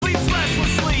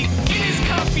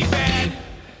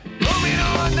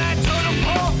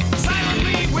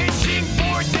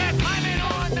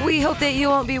that you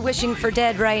won't be wishing for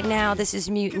dead right now. This is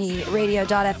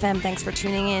MutinyRadio.fm. Thanks for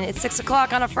tuning in. It's 6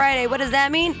 o'clock on a Friday. What does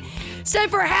that mean? It's time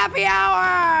for Happy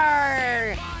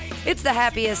Hour! It's the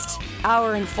happiest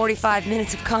hour and 45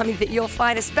 minutes of comedy that you'll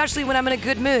find, especially when I'm in a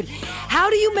good mood. How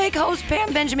do you make host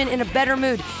Pam Benjamin in a better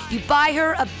mood? You buy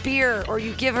her a beer or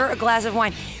you give her a glass of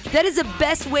wine. That is the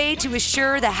best way to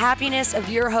assure the happiness of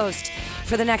your host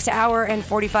for the next hour and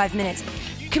 45 minutes.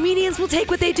 Comedians will take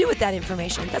what they do with that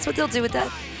information. That's what they'll do with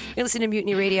that. You listen to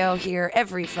Mutiny Radio here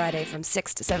every Friday from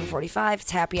 6 to 7:45.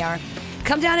 It's Happy Hour.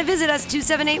 Come down and visit us,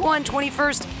 2781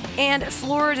 21st and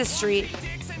Florida Street.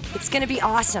 It's going to be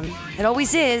awesome. It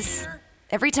always is.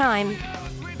 Every time.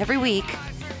 Every week.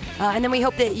 And then we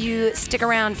hope that you stick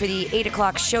around for the 8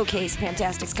 o'clock showcase,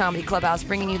 Fantastics Comedy Clubhouse,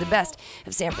 bringing you the best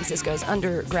of San Francisco's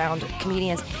underground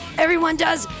comedians. Everyone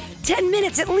does 10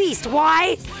 minutes at least.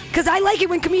 Why? Because I like it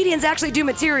when comedians actually do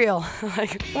material.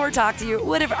 Or talk to you,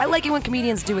 whatever. I like it when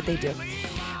comedians do what they do.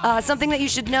 Something that you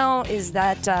should know is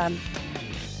that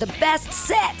the best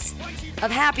set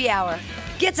of Happy Hour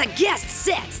gets a guest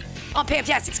set on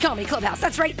Fantastics Comedy Clubhouse.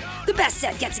 That's right. The best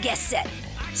set gets a guest set.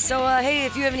 So, hey,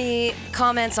 if you have any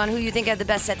comments on who you think had the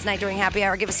best set tonight during Happy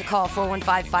Hour, give us a call,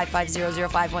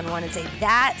 415-550-0511, and say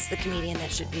that's the comedian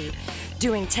that should be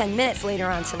doing 10 minutes later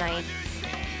on tonight.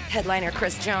 Headliner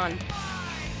Chris John.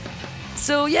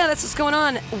 So, yeah, that's what's going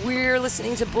on. We're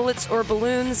listening to Bullets or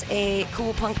Balloons, a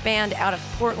cool punk band out of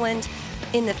Portland,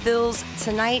 in the Phils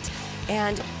tonight,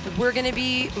 and we're going to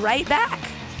be right back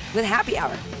with Happy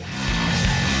Hour.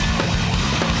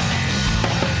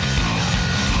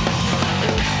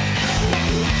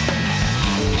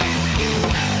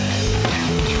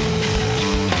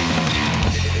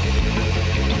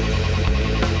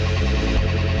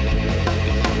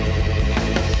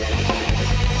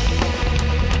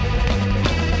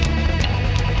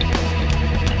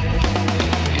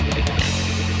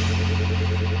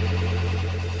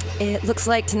 It looks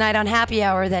like tonight on Happy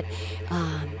Hour that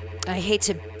I hate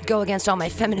to go against all my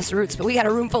feminist roots, but we got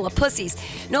a room full of pussies.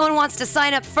 No one wants to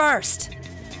sign up first.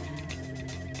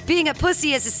 Being a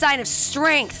pussy is a sign of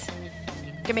strength.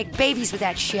 You can make babies with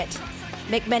that shit.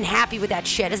 Make men happy with that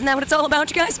shit. Isn't that what it's all about,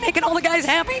 you guys? Making all the guys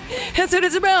happy? That's what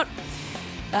it's about.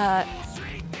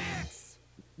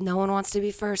 No one wants to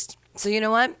be first. So you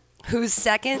know what? Who's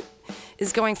second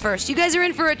is going first. You guys are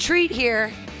in for a treat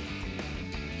here.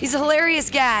 He's a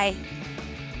hilarious guy.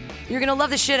 You're going to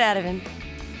love the shit out of him.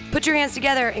 Put your hands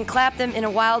together and clap them in a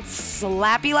wild,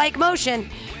 slappy-like motion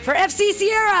for FC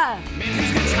Sierra. Man,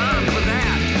 who's got time for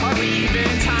that? Hardly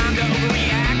even time to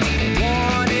overreact.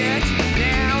 Want it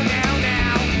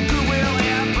now. Who will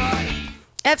ever eat?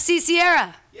 FC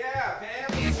Sierra. Yeah, Pam.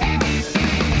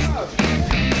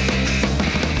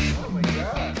 Oh my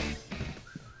God.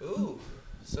 Ooh,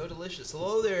 so delicious.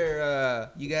 Hello there,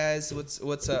 you guys.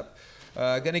 What's up?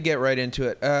 Gonna get right into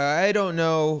it. I don't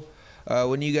know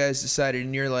when you guys decided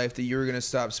in your life that you were gonna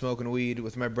stop smoking weed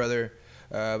with my brother,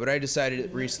 but I decided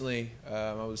it recently.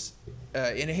 I was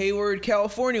in Hayward,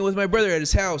 California with my brother at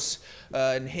his house.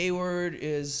 And Hayward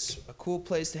is a cool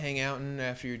place to hang out in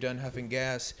after you're done huffing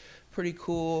gas. Pretty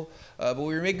cool. But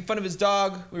we were making fun of his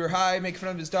dog. We were high, making fun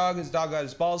of his dog. His dog got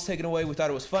his balls taken away. We thought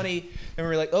it was funny. And we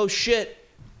were like, oh shit,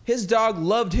 his dog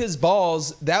loved his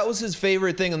balls. That was his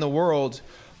favorite thing in the world.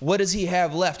 What does he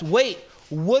have left? Wait,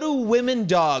 what do women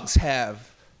dogs have?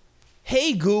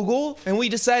 Hey, Google. And we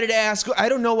decided to ask, I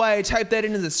don't know why I type that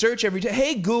into the search every time.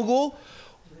 Hey, Google,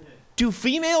 do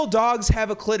female dogs have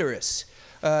a clitoris?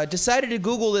 Decided to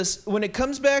Google this. When it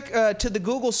comes back to the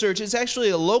Google search, it's actually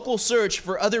a local search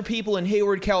for other people in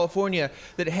Hayward, California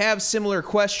that have similar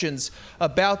questions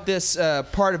about this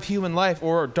part of human life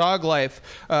or dog life.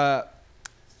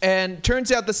 And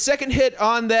turns out the second hit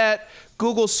on that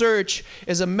Google search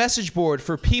is a message board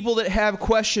for people that have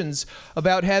questions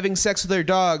about having sex with their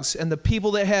dogs and the people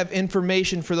that have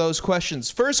information for those questions.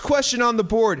 First question on the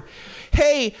board.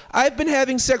 Hey, I've been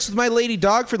having sex with my lady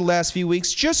dog for the last few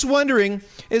weeks. Just wondering,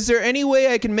 is there any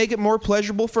way I can make it more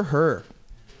pleasurable for her?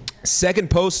 Second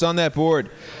post on that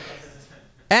board.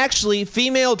 Actually,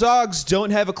 female dogs don't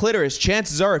have a clitoris.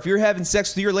 Chances are, if you're having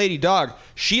sex with your lady dog,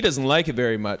 she doesn't like it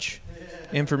very much.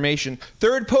 Information.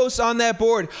 Third post on that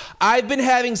board. I've been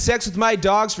having sex with my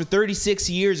dogs for 36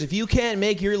 years. If you can't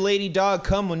make your lady dog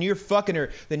come when you're fucking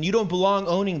her, then you don't belong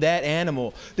owning that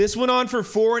animal. This went on for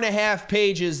 4.5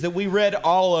 pages that we read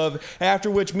all of,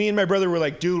 after which me and my brother were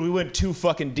like, dude, we went too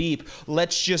fucking deep.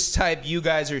 Let's just type you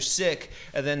guys are sick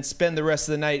and then spend the rest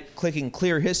of the night clicking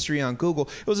clear history on Google.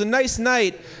 It was a nice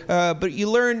night, but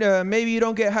you learned maybe you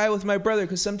don't get high with my brother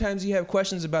because sometimes you have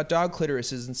questions about dog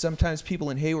clitorises and sometimes people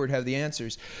in Hayward have the answers.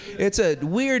 It's a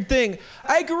weird thing.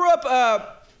 I grew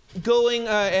up going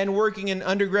and working in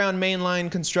underground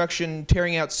mainline construction,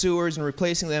 tearing out sewers and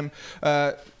replacing them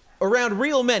around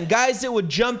real men, guys that would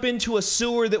jump into a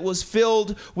sewer that was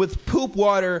filled with poop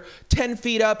water 10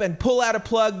 feet up and pull out a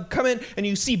plug, come in, and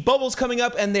you see bubbles coming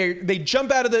up, and they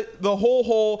jump out of the whole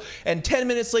hole, and 10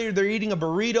 minutes later they're eating a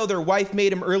burrito their wife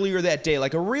made him earlier that day,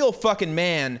 like a real fucking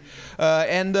man.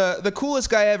 And the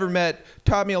coolest guy I ever met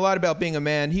taught me a lot about being a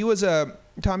man. He was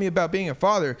taught me about being a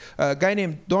father. A guy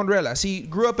named Don Relas. He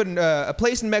grew up in a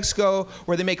place in Mexico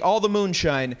where they make all the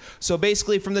moonshine. So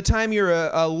basically, from the time you're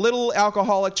a little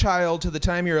alcoholic child to the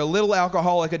time you're a little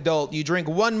alcoholic adult, you drink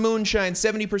one moonshine,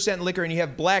 70% liquor, and you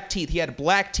have black teeth. He had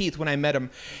black teeth when I met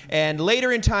him. And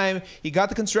later in time, he got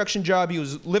the construction job. He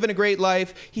was living a great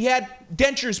life. He had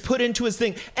dentures put into his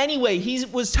thing. Anyway, he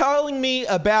was telling me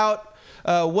about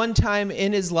one time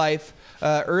in his life,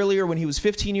 earlier when he was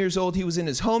 15 years old, he was in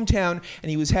his hometown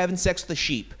and he was having sex with a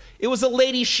sheep. It was a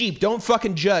lady sheep. Don't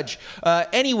fucking judge.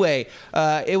 Anyway,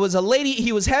 it was a lady.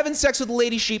 He was having sex with a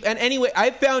lady sheep. And anyway,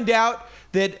 I found out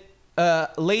that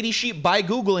lady sheep, by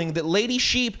Googling, that lady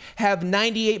sheep have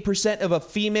 98% of a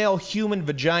female human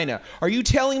vagina. Are you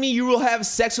telling me you will have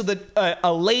sex with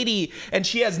a lady and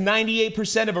she has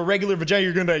 98% of a regular vagina?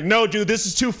 You're going to be like, no, dude, this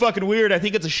is too fucking weird. I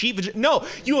think it's a sheep vagina. No,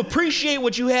 you appreciate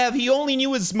what you have. He only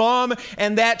knew his mom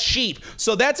and that sheep.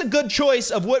 So that's a good choice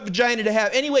of what vagina to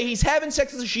have. Anyway, he's having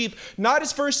sex with a sheep. Not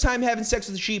his first time having sex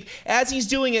with a sheep. As he's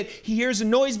doing it, he hears a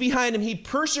noise behind him. He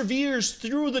perseveres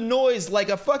through the noise like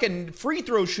a fucking free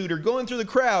throw shooter going through the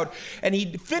crowd, and he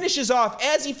finishes off.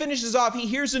 As he finishes off, he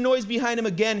hears the noise behind him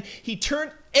again. He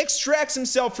extracts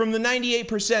himself from the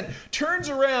 98%, turns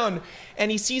around,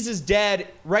 and he sees his dad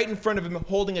right in front of him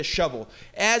holding a shovel.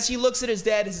 As he looks at his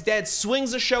dad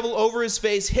swings the shovel over his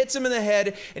face, hits him in the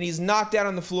head, and he's knocked out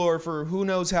on the floor for who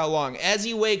knows how long. As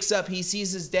he wakes up, he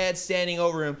sees his dad standing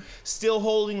over him, still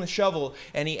holding the shovel,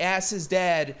 and he asks his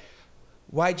dad,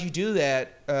 "Why'd you do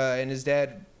that?" And his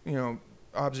dad,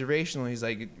 observational, he's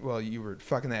like, "Well, you were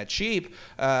fucking that sheep."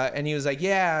 And he was like,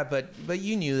 "Yeah, but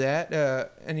you knew that."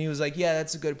 And he was like, "Yeah,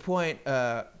 that's a good point.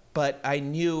 But I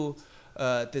knew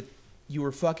that you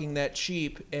were fucking that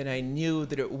sheep, and I knew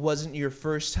that it wasn't your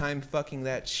first time fucking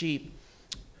that sheep,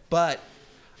 but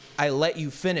I let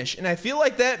you finish." And I feel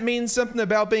like that means something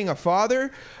about being a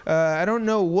father. I don't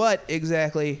know what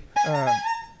exactly,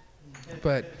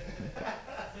 but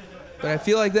I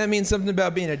feel like that means something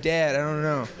about being a dad. I don't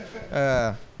know.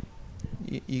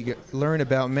 You learn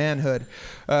about manhood.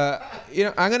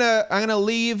 I'm gonna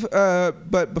leave.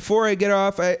 But before I get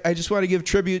off, I just want to give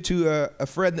tribute to a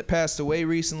friend that passed away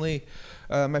recently.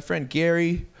 My friend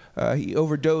Gary. He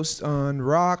overdosed on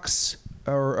rocks,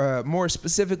 or more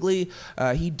specifically,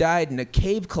 he died in a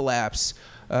cave collapse.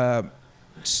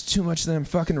 Just too much of them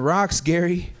fucking rocks,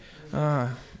 Gary.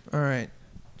 All right.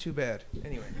 Too bad.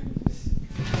 Anyway.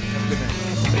 Have a good night.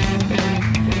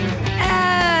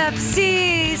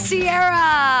 FC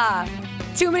Sierra.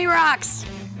 Too many rocks.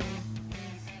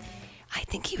 I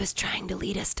think he was trying to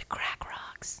lead us to crack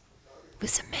rocks. It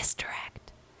was a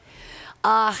misdirect.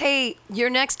 Hey,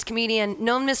 your next comedian,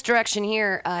 no misdirection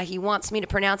here. He wants me to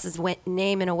pronounce his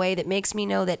name in a way that makes me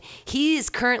know that he is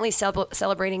currently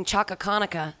celebrating Chaka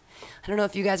Hanukkah. I don't know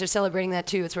if you guys are celebrating that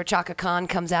too. It's where Chaka Khan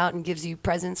comes out and gives you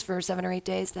presents for 7 or 8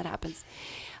 days. That happens.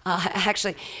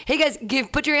 Actually, hey guys,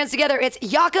 put your hands together. It's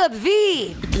Jakob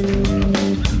V.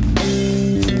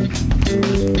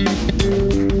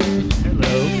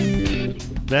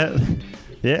 Hello.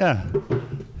 Yeah.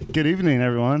 Good evening,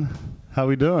 everyone. How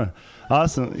we doing?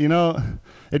 Awesome.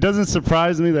 It doesn't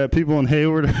surprise me that people in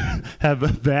Hayward have a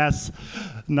vast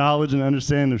knowledge and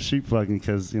understanding of sheep fucking,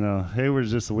 because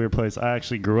Hayward's just a weird place. I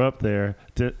actually grew up there,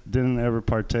 didn't ever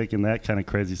partake in that kind of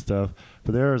crazy stuff,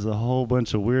 but there was a whole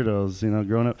bunch of weirdos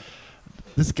growing up.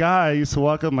 This guy used to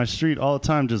walk up my street all the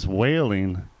time just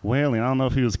wailing. I don't know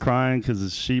if he was crying because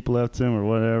his sheep left him or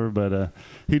whatever, but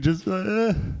he just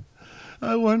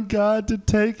I want God to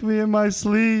take me in my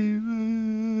sleep.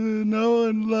 No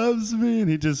one loves me. And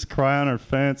he'd just cry on our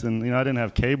fence. And, I didn't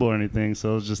have cable or anything,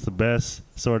 so it was just the best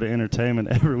sort of entertainment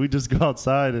ever. We'd just go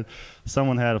outside, and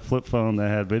someone had a flip phone that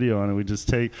had video on it. We'd just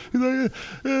take, he's like,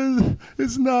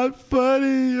 it's not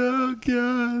funny. Oh,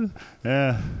 God.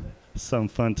 Yeah, some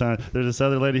fun time. There's this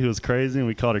other lady who was crazy, and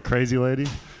we called her Crazy Lady.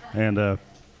 And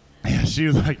yeah, she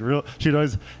was like she'd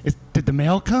always, did the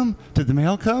mail come? Did the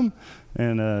mail come?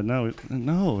 And no,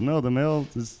 the mail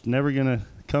is never going to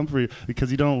come for you because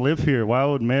you don't live here. Why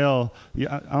would mail?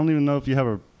 I don't even know if you have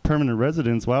a permanent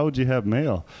residence. Why would you have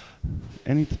mail?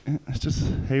 It's just,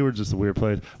 Hayward's just a weird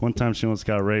place. One time she almost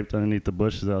got raped underneath the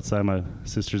bushes outside my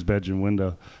sister's bedroom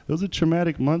window. It was a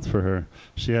traumatic month for her.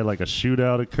 She had like a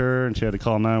shootout occur, and she had to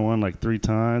call 911 like 3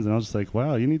 times. And I was just like,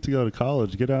 wow, you need to go to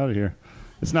college. Get out of here.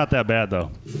 It's not that bad,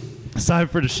 though. Aside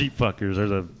for the sheep fuckers or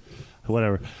the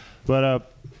whatever. But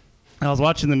I was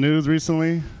watching the news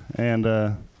recently, and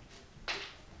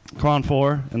Cron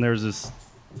 4, and there's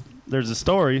a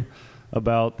story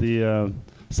about the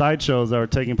sideshows that are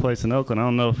taking place in Oakland. I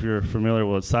don't know if you're familiar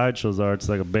with what sideshows are. It's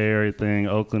like a Bay Area thing.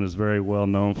 Oakland is very well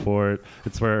known for it.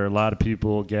 It's where a lot of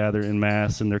people gather en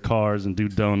masse in their cars and do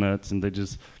donuts, and they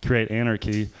just create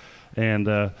anarchy. And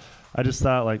I just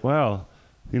thought, like, wow,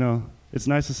 you know, it's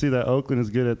nice to see that Oakland is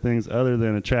good at things other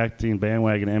than attracting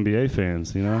bandwagon NBA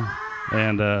fans, you know?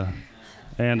 And Bay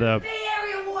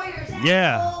Area Warriors.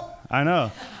 yeah. I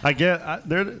know.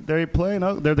 They're playing.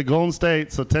 They're the Golden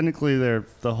State, so technically they're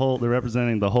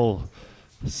representing the whole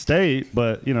state.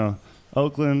 But you know,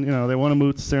 Oakland, you know, they want to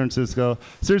move to San Francisco.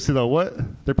 Seriously though, what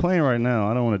they're playing right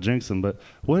now, I don't want to jinx them, but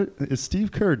what is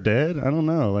Steve Kerr dead? I don't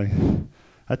know. Like,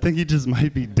 I think he just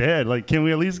might be dead. Like, can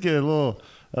we at least get a little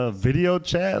video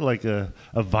chat, like a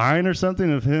Vine or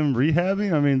something of him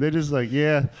rehabbing? I mean, they just like,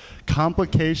 yeah,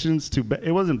 complications to.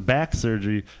 It wasn't back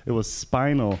surgery. It was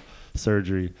spinal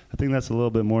surgery. I think that's a little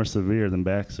bit more severe than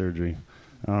back surgery.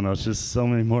 I don't know. It's just so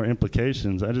many more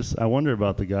implications. I wonder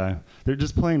about the guy. They're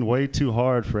just playing way too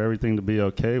hard for everything to be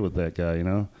okay with that guy. You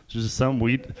know, there's just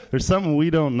there's something we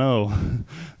don't know.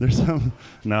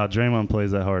 Draymond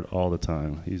plays that hard all the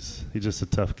time. He's just a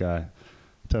tough guy.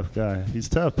 Tough guy. He's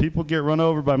tough. People get run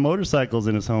over by motorcycles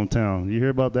in his hometown. You hear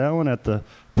about that one at the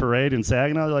parade in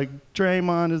Saginaw? They're like,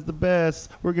 Draymond is the best.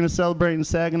 We're going to celebrate in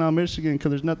Saginaw, Michigan, because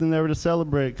there's nothing there to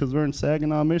celebrate because we're in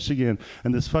Saginaw, Michigan.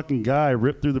 And this fucking guy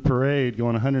ripped through the parade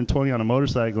going 120 on a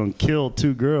motorcycle and killed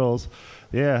 2 girls.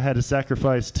 Yeah, had to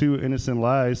sacrifice 2 innocent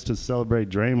lives to celebrate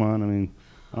Draymond. I mean,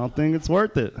 I don't think it's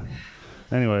worth it.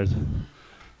 Anyways,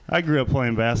 I grew up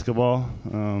playing basketball.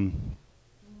 You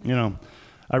know,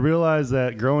 I realized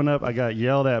that growing up, I got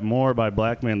yelled at more by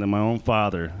black men than my own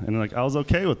father. And, like, I was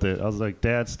okay with it. I was like,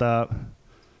 Dad, stop.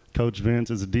 Coach Vince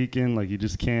is a deacon. Like, you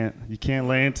can't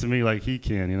lay into me like he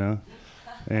can, you know?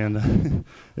 And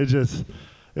it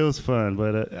was fun.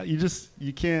 But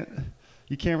you can't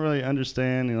really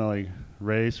understand, you know, like,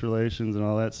 race relations and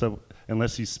all that stuff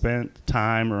unless you spent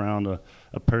time around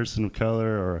a person of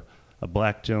color or a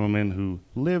black gentleman who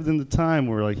lived in the time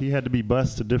where, like, he had to be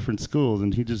bused to different schools,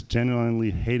 and he just genuinely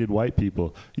hated white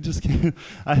people. He just can't.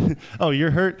 Oh,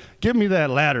 you're hurt? Give me that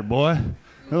ladder, boy.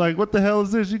 They're like, what the hell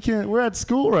is this? You can't. We're at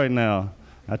school right now.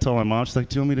 I told my mom, she's like,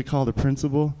 do you want me to call the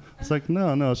principal? It's like,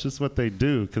 no, it's just what they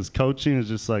do, because coaching is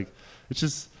just like, it's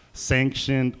just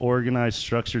sanctioned, organized,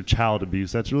 structured child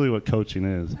abuse. That's really what coaching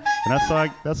is, and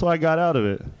that's why I got out of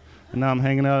it. And now I'm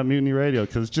hanging out at Mutiny Radio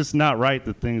because it's just not right,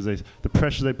 the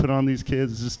pressure they put on these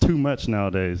kids is just too much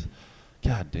nowadays.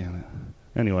 God damn it.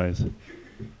 Anyways,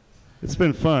 it's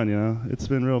been fun, you know. It's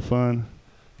been real fun.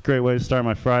 Great way to start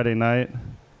my Friday night.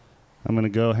 I'm going to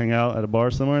go hang out at a bar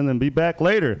somewhere and then be back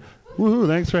later. Woohoo,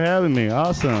 thanks for having me.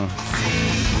 Awesome.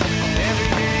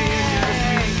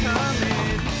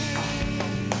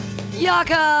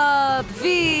 Jakob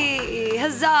V.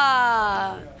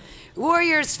 Huzzah!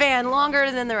 Warriors fan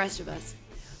longer than the rest of us.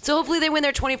 So hopefully they win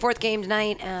their 24th game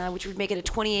tonight, which would make it a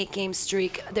 28-game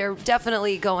streak. They're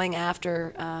definitely going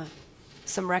after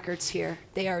some records here.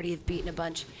 They already have beaten a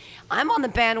bunch. I'm on the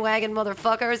bandwagon,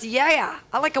 motherfuckers. Yeah,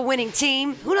 I like a winning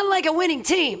team. Who doesn't like a winning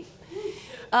team?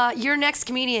 Your next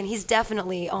comedian, he's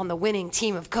definitely on the winning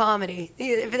team of comedy.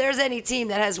 If there's any team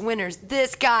that has winners,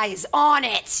 this guy is on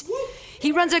it.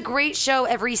 He runs a great show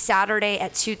every Saturday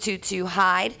at 222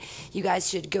 Hyde. You guys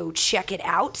should go check it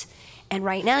out. And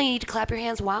right now, you need to clap your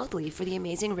hands wildly for the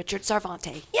amazing Richard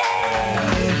Sarvante. Yay!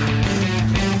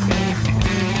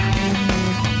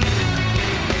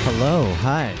 Hello,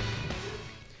 hi.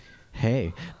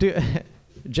 Hey.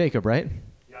 Jacob, right?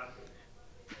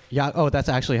 Yeah. Oh, that's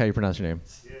actually how you pronounce your name.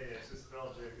 Yeah, it's just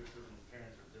spelled Jacob because my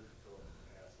parents were difficult,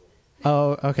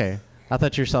 asshole. Oh, okay. I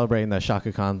thought you were celebrating the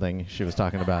Shaka Khan thing she was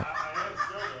talking about.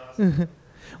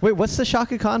 Wait, what's the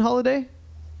Shaka Khan holiday?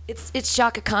 It's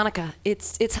Shaka Hanukkah.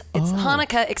 It's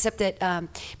Hanukkah, except that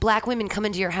black women come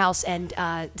into your house and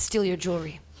steal your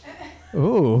jewelry.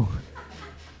 Ooh,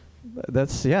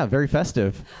 that's very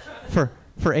festive.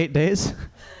 For 8 days.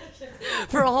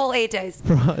 For a whole 8 days.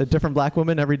 For a different black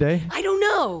woman every day. I don't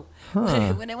know.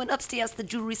 Huh. When I went upstairs, the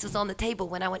jewelry was on the table.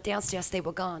 When I went downstairs, they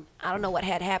were gone. I don't know what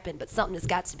had happened, but something has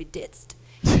got to be ditched.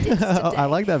 I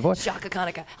like that voice. Shaka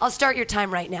Kanika. I'll start your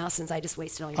time right now since I just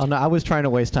wasted all your Oh time. no, I was trying to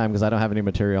waste time because I don't have any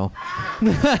material. I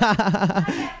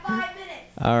have 5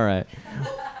 minutes. All right.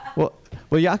 Well,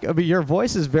 I mean, your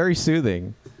voice is very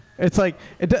soothing. It's like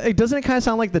it doesn't it kind of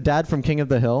sound like the dad from King of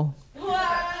the Hill?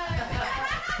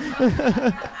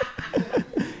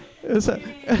 It's like,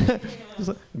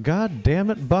 God damn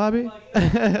it, Bobby.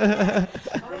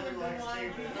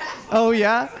 Oh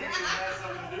yeah.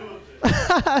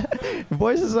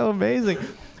 Voice is so amazing.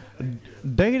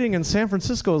 Dating in San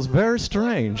Francisco is very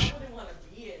strange.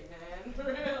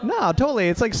 No, totally.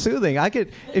 It's like soothing. I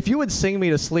could, if you would sing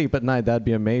me to sleep at night, that'd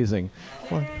be amazing.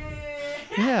 Like,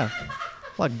 yeah.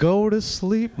 Like, go to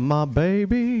sleep, my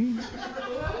baby.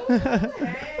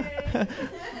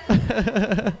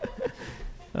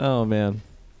 Oh, man.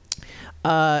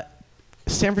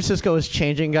 San Francisco is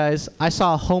changing, guys. I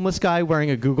saw a homeless guy wearing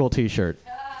a Google t-shirt.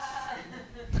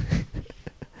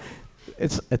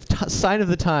 It's a sign of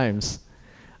the times.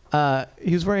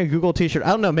 He was wearing a Google t-shirt. I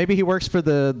don't know. Maybe he works for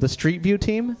the Street View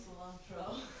team.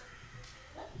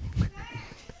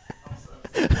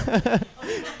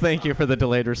 Thank you for the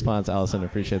delayed response, Allison. I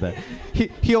appreciate that.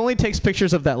 He only takes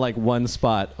pictures of that like one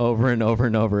spot over and over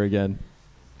and over again.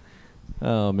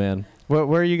 Oh man, where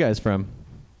are you guys from?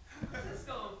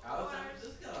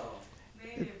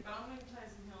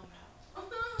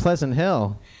 Pleasant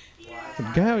Hill.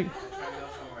 Go.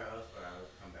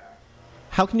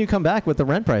 How can you come back with the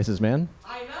rent prices, man?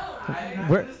 I know. I'm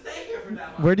Where- gonna stay here for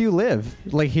that long. Where do you live?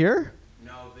 Like here?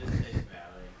 No, Visitation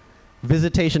Valley.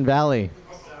 Visitation Valley.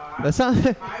 That's not.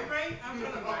 Migrate? I'm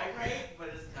gonna migrate, but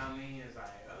it's coming. It's like,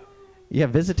 oh. Yeah,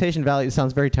 Visitation Valley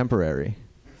sounds very temporary.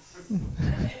 I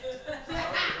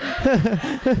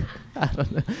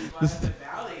don't know. But the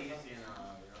valley, you know,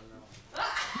 I don't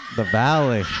know. The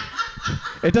Valley.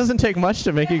 It doesn't take much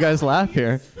to make you guys laugh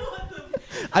here.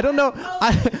 I don't know.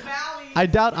 I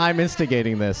doubt I'm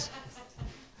instigating this.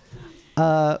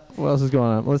 What else is going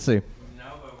on? Let's see. No,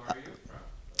 but where are you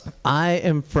from? I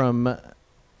am from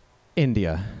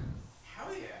India. Hell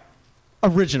yeah.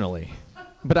 Originally.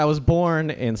 But I was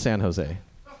born in San Jose.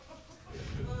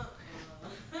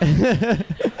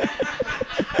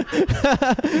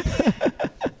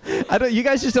 You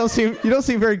guys just don't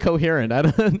seem very coherent. I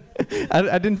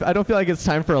don't feel like it's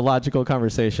time for a logical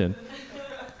conversation.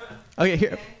 Okay,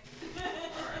 here.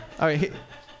 All right,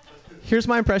 here's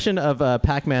my impression of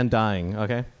Pac-Man dying,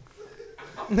 okay?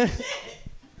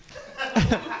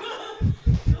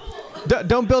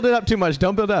 Don't build it up too much.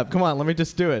 Don't build up. Come on, let me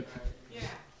just do it.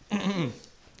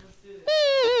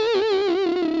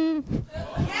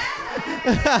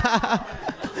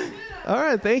 All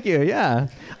right, thank you. Yeah.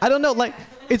 I don't know, like,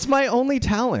 it's my only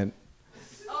talent.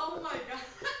 Oh my god.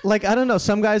 Like, I don't know,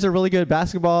 some guys are really good at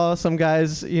basketball, some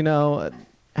guys, you know,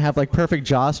 have like perfect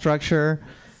jaw structure.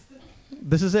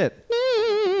 This is it.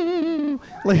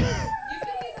 Like, You could use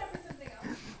that for something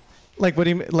else. like what do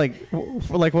you mean?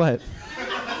 Like what?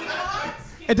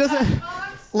 It doesn't.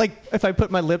 Like if I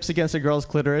put my lips against a girl's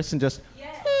clitoris and just.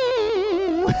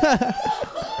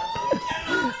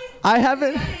 I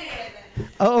haven't.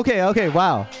 Oh, okay.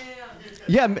 Wow.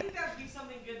 Yeah. I think that'd be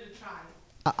something good to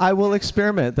try. I will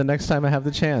experiment the next time I have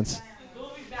the chance. We'll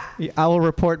be back. Yeah, I will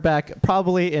report back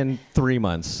probably in 3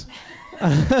 months.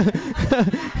 I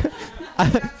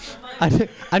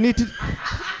need to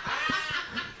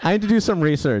do some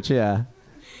research. Yeah.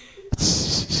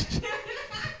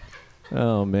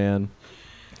 Oh man.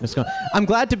 I'm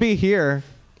glad to be here.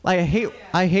 I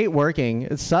hate working.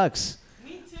 It sucks.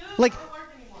 Me too. Like- I don't work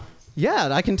anymore. Yeah,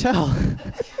 I can tell.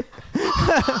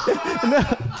 No.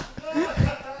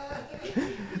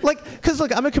 Like, cause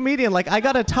look, I'm a comedian. Like, I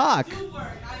gotta talk. I do work.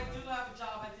 I do have a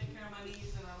job. I take care of my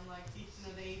niece, and I'm like teaching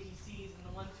her the ABCs and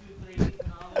the 1, 2, 3,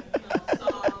 and all the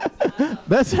songs. And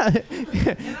That's. I get paid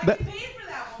for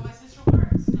that while my sister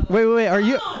works. So Wait. Are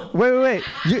you? Wait.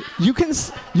 You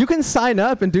can sign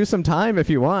up and do some time if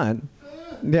you want.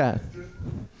 Yeah.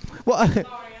 Well. Sorry, I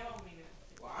don't mean it.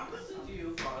 Well, I'm listening to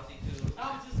you, Fozzie, too.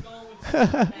 I was just going with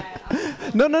something bad.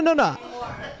 I No.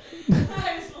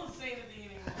 just won't say anything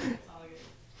anymore. It's all good.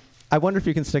 I wonder if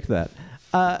you can stick to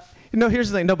that. No, here's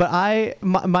the thing. No, but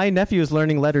my nephew is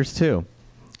learning letters too.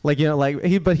 Like, you know, like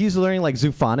he's learning like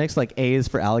zoophonics. Like A is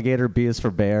for alligator, B is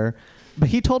for bear. But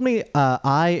he told me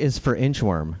I is for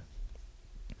inchworm.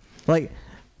 Like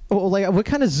what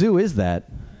kind of zoo is that?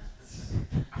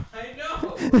 I know.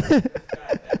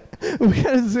 What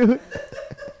kind of zoo?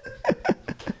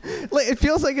 Like it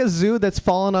feels like a zoo that's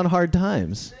fallen on hard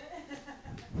times.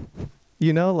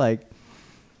 You know, like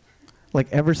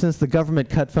ever since the government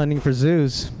cut funding for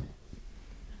zoos,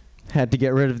 had to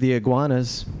get rid of the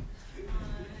iguanas.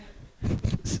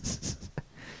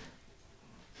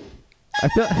 I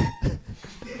feel.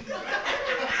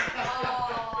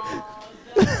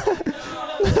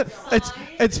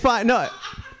 It's fine. No,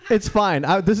 it's fine.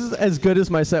 This is as good as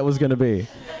my set was gonna be.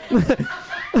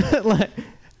 Like,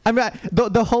 I mean,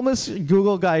 the homeless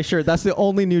Google guy shirt. That's the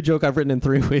only new joke I've written in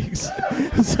 3 weeks.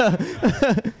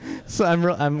 So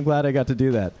I'm glad I got to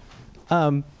do that.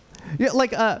 Yeah,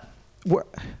 like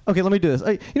okay, let me do this.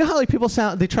 You know how like people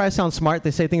they try to sound smart.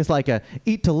 They say things like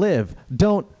 "eat to live,"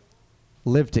 don't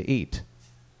live to eat.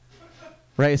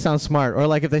 Right? It sounds smart. Or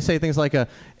like if they say things like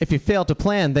 "if you fail to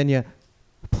plan, then you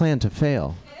plan to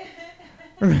fail."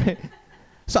 Right?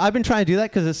 So I've been trying to do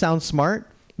that because it sounds smart.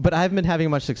 But I haven't been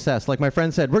having much success. Like my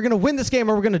friend said, we're going to win this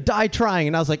game or we're going to die trying.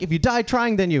 And I was like, if you die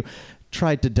trying, then you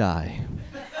tried to die.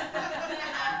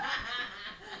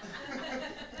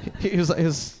 He was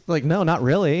like, no, not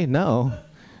really, no.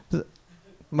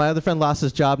 My other friend lost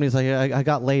his job and he's like, I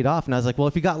got laid off. And I was like, well,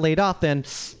 if you got laid off, then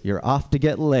you're off to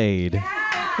get laid. Yeah!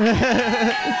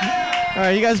 All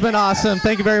right, you guys have been awesome.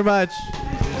 Thank you very much.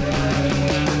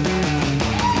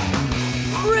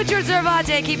 Richard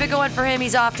Cervante, keep it going for him.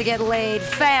 He's off to get laid.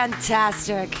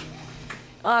 Fantastic.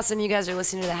 Awesome. You guys are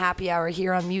listening to the Happy Hour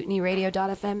here on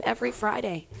MutinyRadio.fm every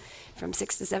Friday from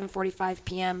 6 to 7:45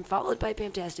 p.m., followed by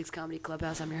Pamtastic's Comedy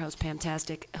Clubhouse. I'm your host,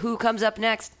 Pamtastic. Who comes up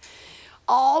next?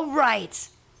 All right.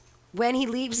 When he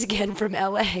leaves again from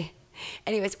L.A.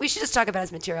 Anyways, we should just talk about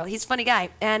his material. He's a funny guy,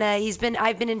 and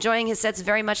I've been enjoying his sets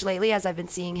very much lately as I've been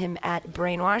seeing him at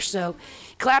Brainwash. So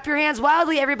clap your hands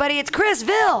wildly, everybody. It's Chris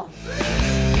Ville.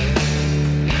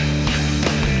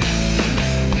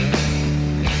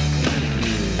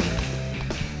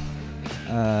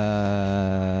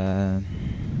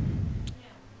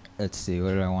 Let's see, what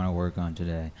do I want to work on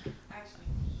today?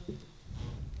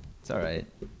 It's all right.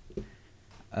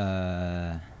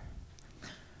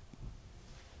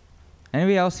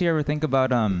 Anybody else here ever think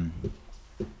about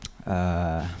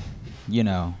you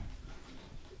know,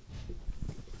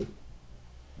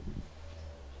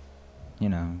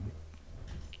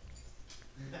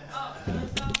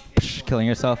 killing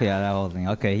yourself? Yeah, that whole thing.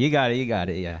 Okay, you got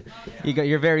it, yeah.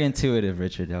 You're very intuitive,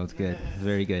 Richard. That was good.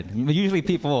 Very good. Usually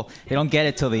people, they don't get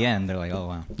it till the end. They're like, oh,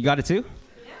 wow. You got it too?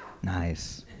 Yeah.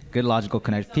 Nice. Good logical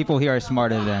connection. People here are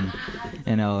smarter than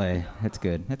in LA. That's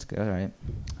good. That's good. All right.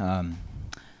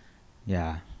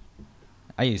 Yeah.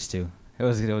 I used to. It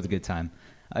was a good time.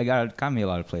 Got me a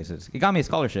lot of places. It got me a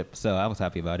scholarship, so I was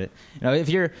happy about it. You know, if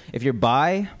you're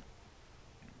bi,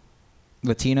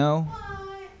 Latino,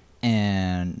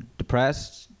 and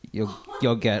depressed,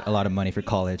 you'll get a lot of money for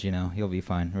college. You know, you'll be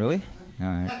fine. Really? All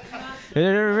right.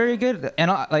 They're very good.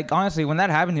 And like honestly, when that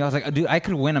happened, I was like, dude, I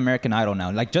could win American Idol now.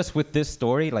 Like just with this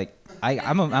story, like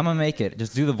I'm gonna make it.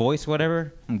 Just do the voice,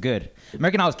 whatever. I'm good.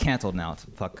 American Idol's canceled now.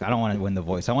 Fuck, I don't want to win the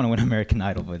voice. I want to win American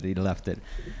Idol, but they left it.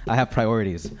 I have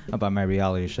priorities about my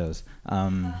reality shows.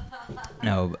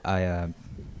 No, yeah,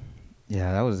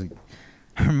 that was.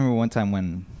 I remember one time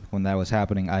when that was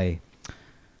happening, I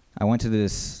went to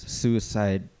this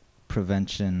suicide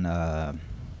prevention.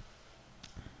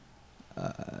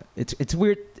 It's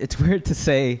weird. It's weird to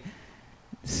say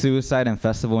suicide and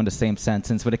festival in the same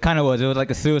sentence, but it kind of was. It was like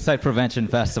a suicide prevention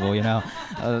festival, you know.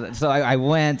 So I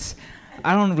went.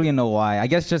 I don't really know why. I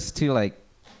guess just to like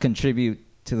contribute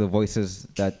to the voices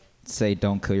that say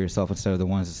don't kill yourself instead of the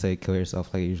ones that say kill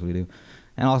yourself like I usually do,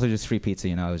 and also just free pizza.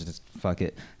 You know, I was just fuck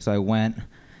it. So I went,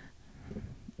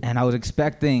 and I was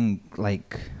expecting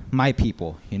like my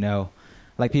people, you know.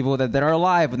 Like people that are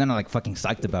alive, but they're not like fucking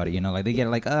psyched about it, you know. Like they get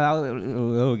like,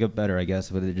 it'll get better, I guess,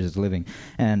 but they're just living.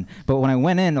 But when I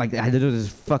went in, like there was this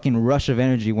fucking rush of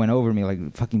energy went over me,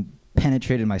 like fucking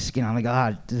penetrated my skin. I'm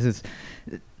like, this is.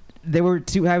 They were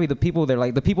too heavy. The people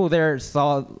there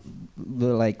saw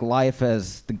the like life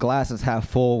as the glass is half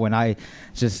full. When I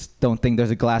just don't think there's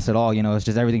a glass at all, you know. It's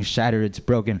just everything's shattered. It's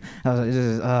broken. I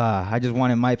was like, I just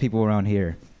wanted my people around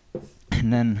here,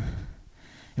 and then.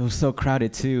 It was so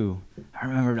crowded too. I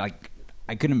remember like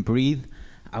I couldn't breathe.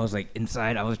 I was like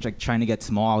inside. I was like trying to get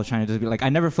small. I was trying to just be like. I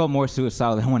never felt more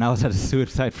suicidal than when I was at a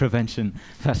suicide prevention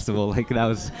festival. Like that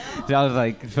was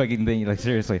like fucking thing. Like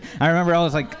seriously. I remember I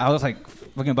was like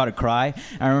fucking about to cry.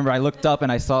 I remember I looked up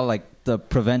and I saw like the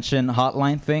prevention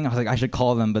hotline thing. I was like I should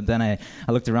call them, but then I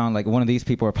looked around like one of these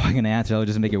people are probably gonna answer. I'll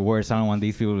just make it worse. I don't want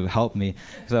these people to help me.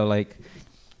 So like.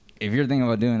 If you're thinking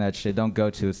about doing that shit, don't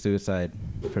go to a suicide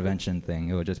prevention thing.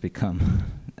 It will just become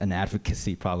an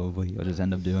advocacy, probably. You'll just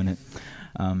end up doing it.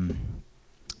 I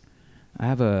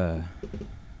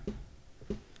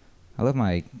love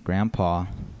my grandpa.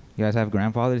 You guys have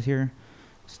grandfathers here?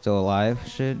 Still alive?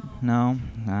 Shit? No?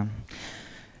 Yeah,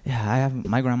 I have.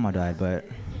 My grandma died, but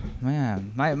yeah,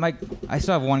 I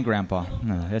still have one grandpa.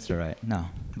 No, that's all right. No,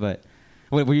 but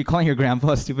Wait, were you calling your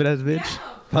grandpa a stupid ass bitch?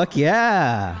 Fuck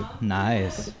yeah.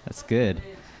 Nice. That's good.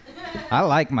 I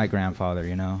like my grandfather,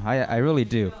 you know. I really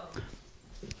do.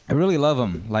 I really love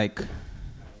him. Like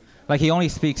he only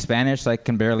speaks Spanish, so I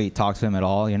can barely talk to him at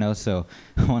all, you know. So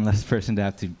one less person to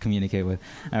have to communicate with.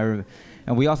 And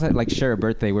we also had, like, share a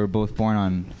birthday. We were both born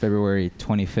on February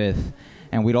 25th,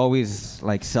 and we'd always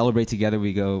like celebrate together.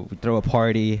 We'd throw a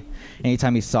party.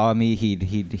 Anytime he saw me,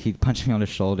 he'd punch me on the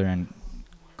shoulder and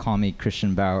call me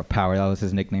Christian Power. That was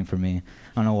his nickname for me.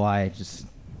 I don't know why. Just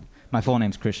my full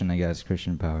name's Christian, I guess.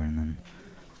 Christian Power.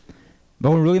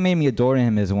 But what really made me adore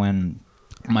him is when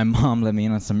my mom let me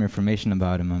in on some information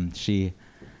about him. She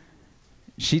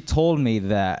told me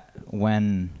that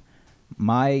when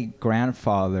my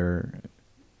grandfather,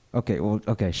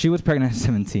 she was pregnant at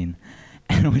 17,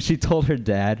 and when she told her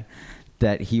dad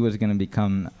that he was gonna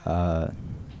become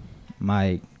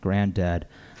my granddad,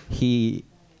 he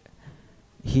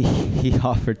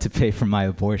offered to pay for my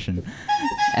abortion,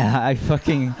 and I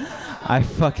fucking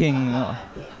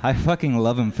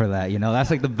love him for that. You know,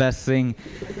 that's like the best thing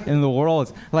in the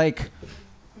world. Like,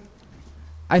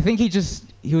 I think he was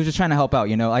just trying to help out.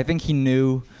 You know, I think he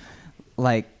knew,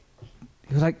 like,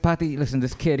 he was like, Pati, listen,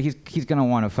 this kid, he's gonna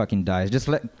want to fucking die. Just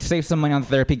save some money on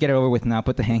therapy, get it over with now.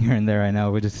 Put the hanger in there. I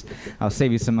know. I'll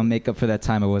save you some makeup for that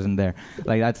time I wasn't there.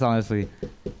 Like, that's honestly.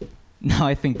 Now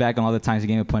I think back on all the times he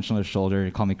gave me a punch on the shoulder,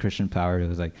 he called me Christian Power. It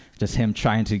was like just him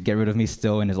trying to get rid of me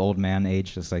still in his old man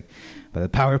age. Just like, by the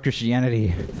power of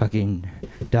Christianity, fucking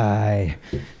die.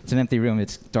 It's an empty room.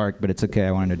 It's dark, but it's okay.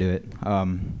 I wanted to do it.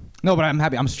 No, but I'm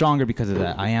happy. I'm stronger because of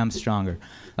that. I am stronger.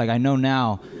 Like, I know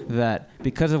now that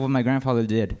because of what my grandfather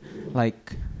did,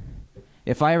 like,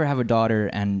 if I ever have a daughter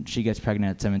and she gets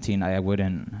pregnant at 17, I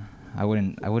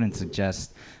wouldn't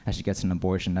suggest that she gets an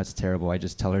abortion. That's terrible. I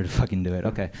just tell her to fucking do it.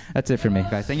 Okay, that's it for me,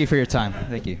 guys. Thank you for your time.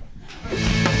 Thank you.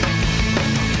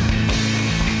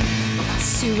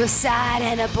 Suicide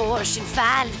and abortion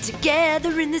finally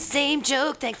together in the same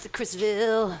joke. Thanks to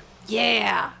Chrisville.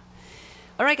 Yeah.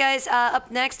 All right, guys. Up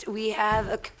next, we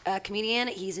have a comedian.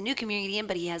 He's a new comedian,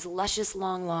 but he has luscious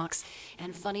long locks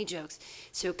and funny jokes.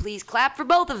 So please clap for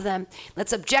both of them.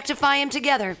 Let's objectify him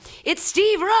together. It's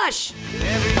Steve Rush.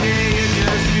 Every day you're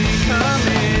just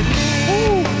becoming.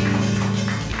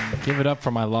 Give it up for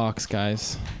my locks,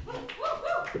 guys.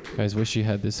 You guys wish you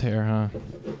had this hair, huh?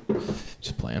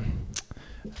 Just playing.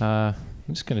 I'm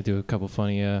just gonna do a couple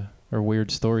funny or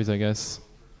weird stories, I guess.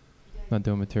 Not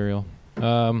doing material.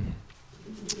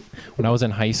 When I was in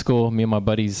high school, me and my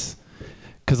buddies,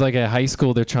 cause like at high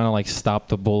school they're trying to like stop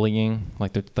the bullying,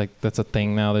 like that's a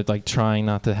thing now. They're like trying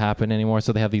not to happen anymore.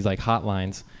 So they have these like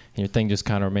hotlines, and your thing just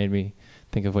kind of made me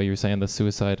think of what you were saying, the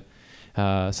suicide.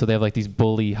 So they have like these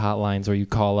bully hotlines where you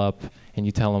call up and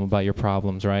you tell them about your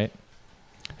problems, right?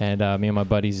 And me and my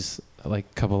buddies, like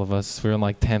a couple of us, we were in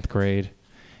like 10th grade,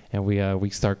 and we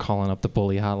start calling up the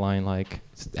bully hotline, like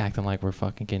acting like we're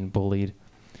fucking getting bullied.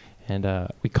 And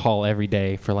we call every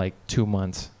day for like 2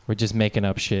 months. We're just making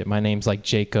up shit. My name's like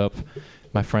Jacob.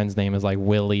 My friend's name is like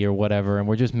Willie or whatever. And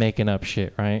we're just making up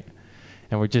shit, right?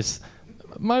 And we're just,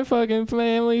 my fucking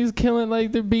family's killing,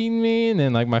 like they're beating me. And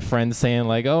then like my friend's saying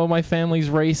like, oh, my family's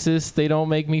racist. They don't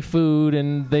make me food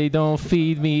and they don't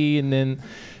feed me. And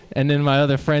then my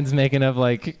other friend's making up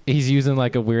like, he's using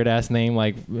like a weird ass name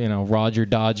like, you know, Roger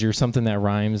Dodge or something that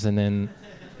rhymes. And then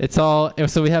it's all,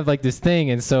 so we have like this thing,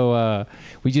 and so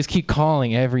we just keep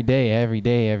calling every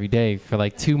day for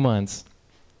like 2 months.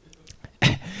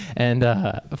 And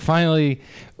finally,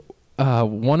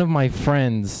 one of my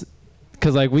friends,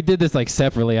 because like we did this like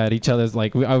separately at each other's,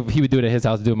 like he would do it at his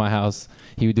house, do it at my house,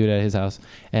 he would do it at his house.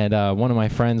 And one of my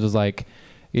friends was like,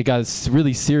 it got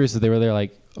really serious. They were there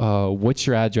like, what's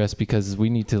your address, because we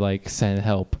need to like send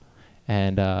help.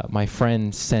 And my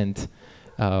friend sent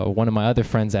one of my other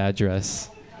friend's address.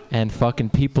 And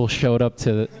fucking people showed up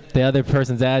to the other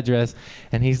person's address,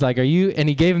 and he's like, "Are you?" And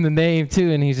he gave him the name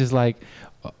too, and he's just like,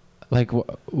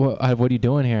 what are you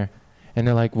doing here?" And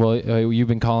they're like, "Well, you've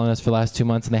been calling us for the last 2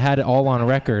 months," and they had it all on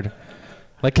record,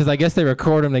 like, cause I guess they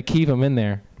record them, they keep them in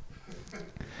there.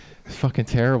 It's fucking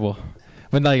terrible,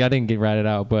 but like I didn't get ratted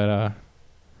out, but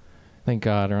thank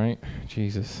God, right?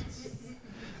 Jesus,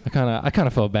 I kind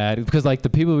of felt bad because like the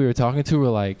people we were talking to were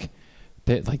like.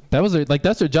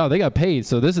 That's their job. They got paid,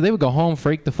 so they would go home,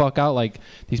 freak the fuck out, like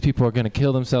these people are gonna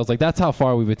kill themselves. Like that's how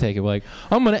far we would take it. We're like,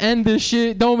 I'm gonna end this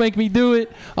shit. Don't make me do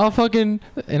it. I'll fucking,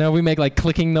 we make like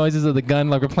clicking noises of the gun,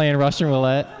 like we're playing Russian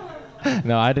roulette.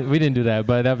 No, we didn't do that,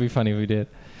 but that'd be funny if we did.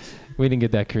 We didn't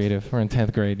get that creative. We're in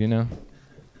 10th grade, you know.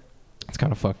 It's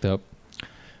kind of fucked up.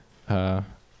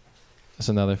 That's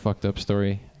another fucked up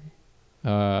story.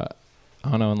 I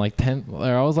don't know. In like 10th,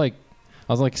 I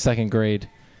I was like second grade.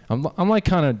 I'm like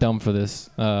kind of dumb for this,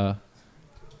 like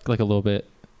a little bit.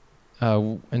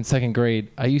 In second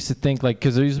grade, I used to think like,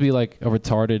 cause there used to be like a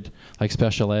retarded like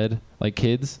special ed like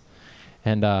kids,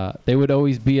 and they would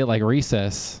always be at like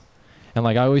recess, and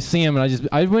like I always see them, and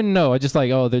I wouldn't know. I just like,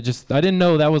 oh, they're just. I didn't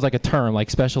know that was like a term. Like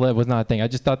special ed was not a thing. I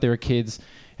just thought they were kids,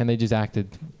 and they just acted,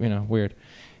 weird,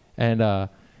 and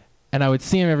I would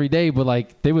see them every day, but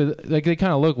like they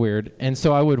kind of look weird, and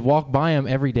so I would walk by them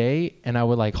every day, and I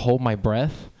would like hold my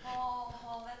breath.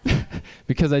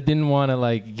 Because I didn't want to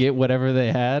like get whatever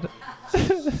they had.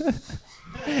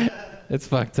 It's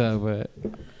fucked up, but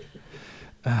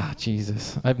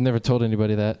Jesus, I've never told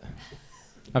anybody that.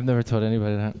 I'm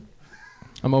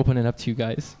opening up to you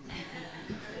guys.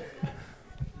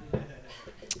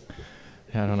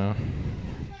 I don't know.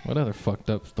 What other fucked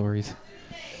up stories?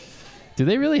 Do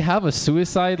they really have a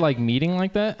suicide like meeting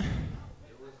like that? It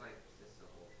was like just the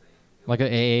whole thing. Like an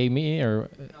AA meeting or? No,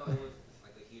 it was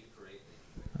like a huge parade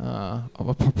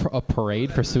thing. A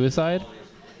parade for suicide?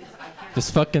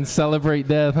 Just fucking celebrate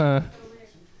death, huh?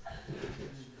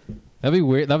 That'd be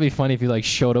weird. That'd be funny if you like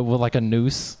showed up with like a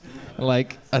noose,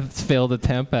 like a failed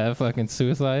attempt at fucking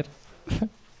suicide.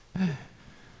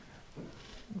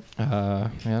 Yeah,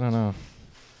 I don't know.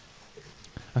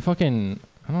 I don't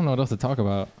know what else to talk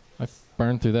about. I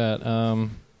burned through that.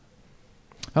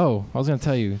 Oh, I was gonna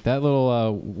tell you that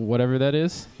little whatever that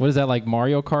is. What is that, like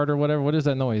Mario Kart or whatever? What is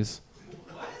that noise?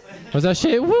 What's that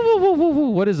shit? Woo woo woo woo woo.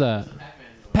 What is that?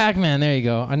 Pac-Man. There you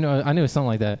go. I knew it was something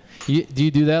like that. Do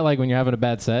you do that like when you're having a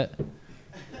bad set?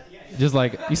 Just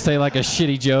like you say like a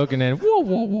shitty joke and then whoa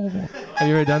whoa whoa whoa. Have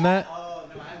you ever done that? Oh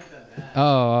no, I haven't done that.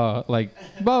 Oh, like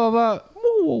blah blah blah.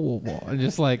 Whoa whoa whoa whoa. And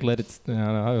just like let it. I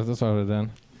don't know. That's what I would have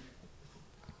done.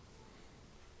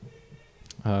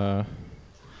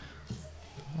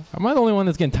 Am I the only one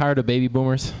that's getting tired of baby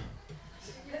boomers?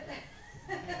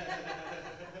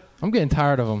 I'm getting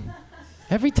tired of them.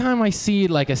 Every time I see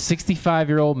like a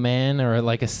 65-year-old man or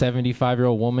like a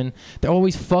 75-year-old woman, they're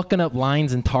always fucking up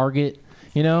lines in Target,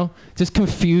 just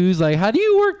confused. Like, how do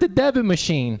you work the debit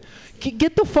machine?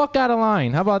 Get the fuck out of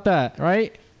line. How about that,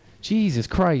 right? Jesus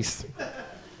Christ.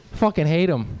 Fucking hate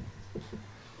them.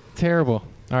 Terrible.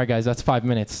 All right, guys, that's 5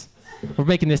 minutes. We're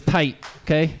making this tight,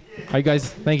 okay? All right,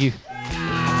 guys, thank you.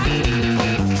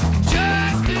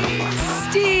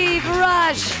 Steve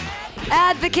Rush,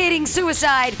 advocating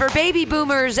suicide for baby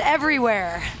boomers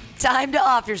everywhere. Time to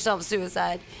off yourself,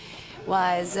 suicide.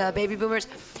 Wise baby boomers.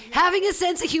 Having a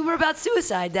sense of humor about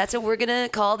suicide. That's what we're going to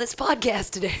call this podcast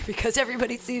today because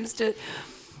everybody seems to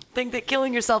think that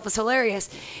killing yourself is hilarious.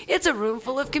 It's a room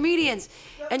full of comedians.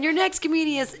 And your next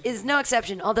comedian is no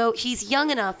exception. Although he's young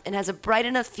enough and has a bright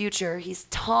enough future. He's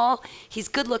tall. He's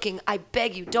good looking. I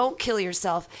beg you, don't kill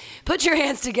yourself. Put your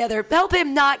hands together. Help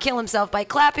him not kill himself by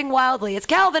clapping wildly. It's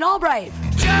Calvin Albright.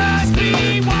 Just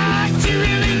be what you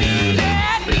really needed.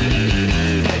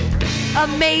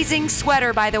 Amazing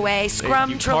sweater, by the way.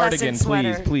 Scrum Trelescent Cardigan,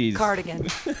 sweater. please. Cardigan.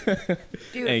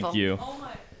 Beautiful. Thank you. Oh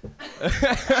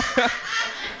my.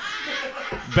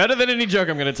 Better than any joke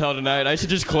I'm going to tell tonight. I should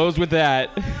just close with that.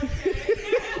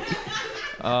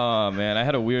 Oh, man. I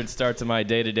had a weird start to my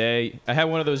day today. I had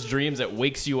one of those dreams that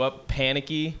wakes you up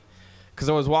panicky. Because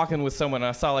I was walking with someone and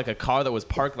I saw like a car that was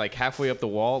parked like halfway up the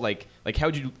wall. Like how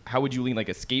would you lean like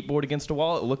a skateboard against a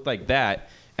wall? It looked like that.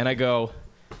 And I go,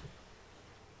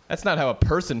 that's not how a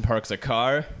person parks a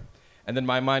car. And then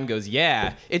my mind goes,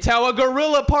 yeah, it's how a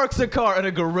gorilla parks a car. And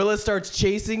a gorilla starts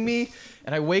chasing me.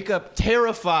 And I wake up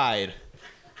terrified.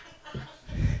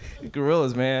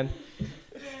 Gorillas, man.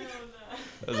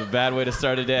 That was a bad way to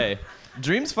start a day.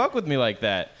 Dreams fuck with me like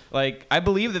that. Like, I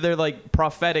believe that they're like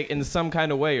prophetic in some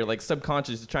kind of way, or like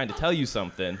subconscious trying to tell you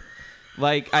something.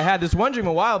 Like, I had this one dream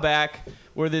a while back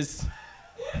where this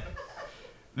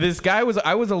guy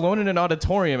I was alone in an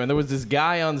auditorium and there was this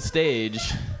guy on stage.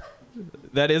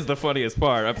 That is the funniest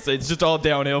part. It's just all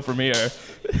downhill from here.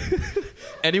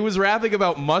 And he was rapping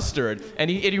about mustard. And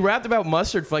he rapped about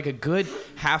mustard for like a good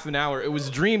half an hour. It was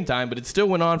dream time, but it still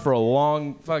went on for a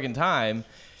long fucking time.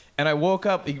 And I woke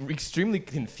up extremely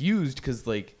confused because,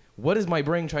 like, what is my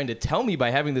brain trying to tell me by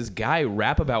having this guy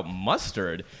rap about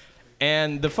mustard?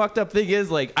 And the fucked up thing is,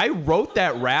 like, I wrote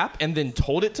that rap and then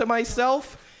told it to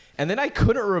myself, and then I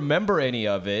couldn't remember any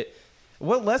of it.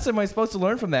 What lesson am I supposed to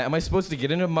learn from that? Am I supposed to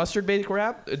get into mustard-based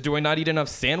rap? Do I not eat enough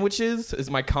sandwiches?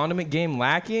 Is my condiment game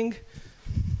lacking?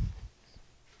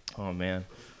 Oh, man.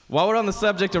 While we're on the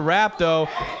subject of rap, though,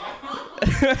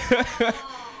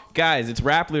 guys, it's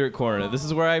Rap Lyric Corner. This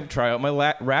is where I try out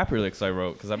my rap lyrics I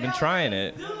wrote, because I've been trying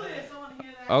it.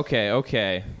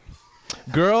 Okay.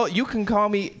 Girl, you can call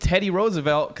me Teddy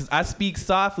Roosevelt because I speak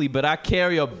softly, but I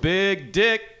carry a big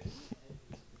dick.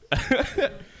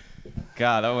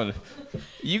 God, that one.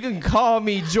 You can call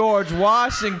me George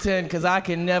Washington because I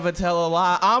can never tell a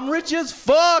lie. I'm rich as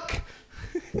fuck.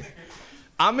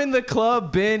 I'm in the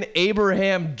club, Ben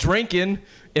Abraham, drinking,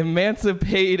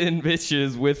 emancipating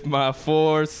bitches with my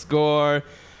 4 score.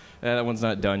 That one's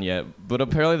not done yet, but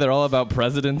apparently they're all about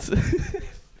presidents.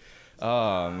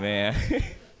 Oh, man.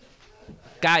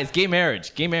 Guys, gay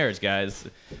marriage, guys.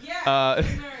 Yeah, gay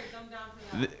marriage, I'm down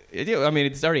for that. I mean,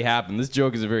 it's already happened. This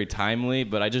joke is very timely,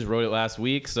 but I just wrote it last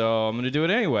week, so I'm going to do it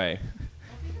anyway. I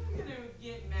think I'm going to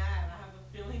get mad. I have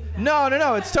a feeling that...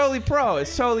 No, it's totally pro.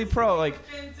 It's totally pro. Like,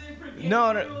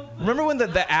 no. Remember when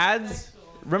the ads,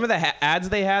 ads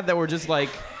they had that were just like...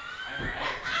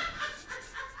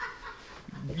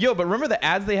 Yo, but remember the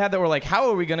ads they had that were like, how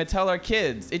are we going to tell our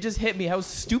kids? It just hit me how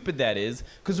stupid that is,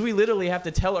 because we literally have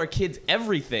to tell our kids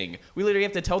everything. We literally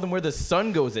have to tell them where the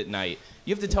sun goes at night.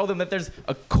 You have to tell them that there's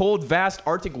a cold, vast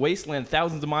Arctic wasteland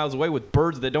thousands of miles away with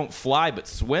birds that don't fly but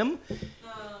swim.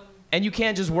 And you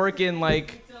can't just work in,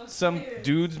 like, some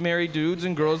dudes marry dudes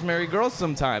and girls marry girls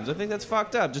sometimes. I think that's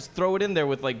fucked up. Just throw it in there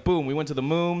with, like, boom, we went to the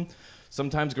moon.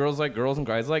 Sometimes girls like girls and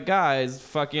guys like guys.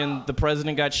 Fucking the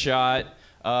president got shot.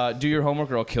 Do your homework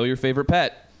or I'll kill your favorite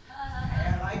pet.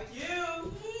 I like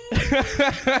you.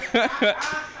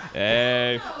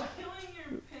 Hey. Oh, killing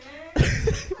your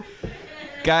pet.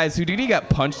 Guys, Houdini got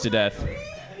punched to death.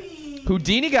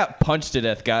 Houdini got punched to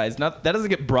death, guys. That doesn't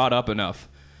get brought up enough.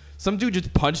 Some dude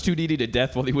just punched Houdini to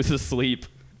death while he was asleep.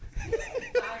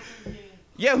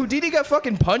 Yeah, Houdini got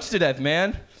fucking punched to death,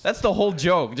 man. That's the whole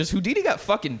joke. Just Houdini got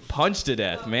fucking punched to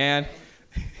death, man.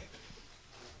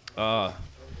 My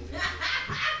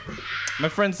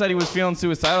friend said he was feeling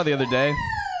suicidal the other day.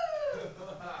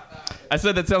 I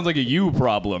said that sounds like a you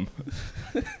problem.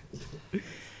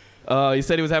 He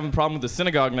said he was having a problem with the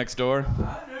synagogue next door.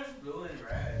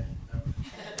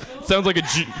 Sounds like a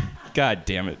God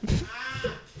damn it.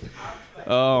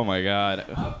 Oh my god.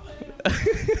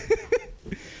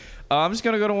 I'm just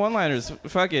gonna go to one-liners.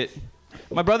 Fuck it.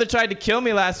 My brother tried to kill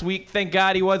me last week. Thank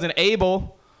God he wasn't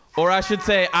able. Or I should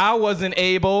say, I wasn't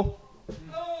able.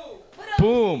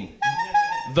 Boom.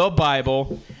 The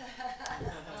Bible.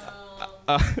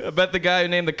 I bet the guy who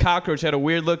named the cockroach had a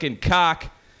weird-looking cock.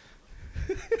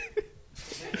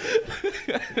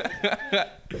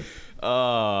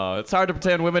 It's hard to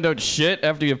pretend women don't shit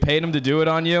after you've paid them to do it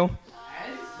on you.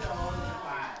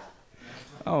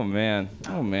 Oh, man.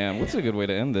 What's a good way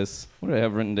to end this? What do I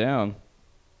have written down?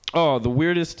 Oh, the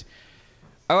weirdest...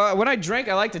 when I drink,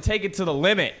 I like to take it to the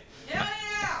limit. Yeah.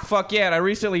 Fuck yeah, and I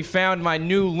recently found my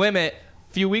new limit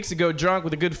a few weeks ago drunk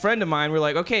with a good friend of mine. We're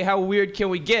like, okay, how weird can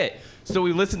we get? So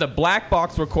we listened to black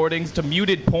box recordings to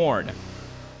muted porn.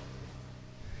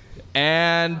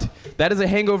 And that is a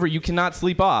hangover you cannot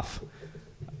sleep off.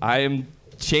 I am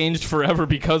changed forever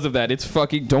because of that. It's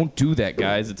fucking... Don't do that,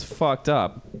 guys. It's fucked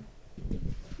up.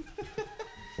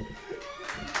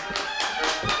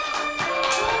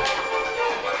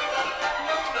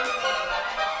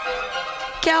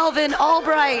 Calvin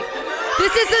Albright.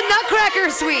 This is the Nutcracker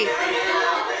Suite.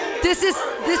 This is.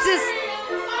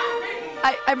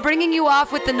 I'm bringing you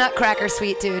off with the Nutcracker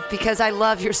Suite, dude, because I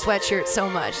love your sweatshirt so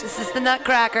much. This is the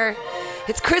Nutcracker.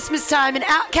 It's Christmas time, and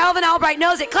Calvin Albright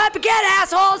knows it. Clap again,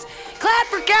 assholes! Clap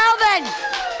for Calvin!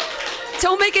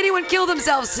 Don't make anyone kill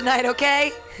themselves tonight,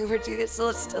 okay? We're doing this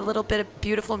a little bit of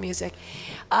beautiful music.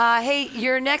 Hey,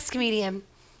 your next comedian.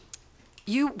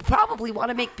 You probably want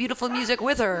to make beautiful music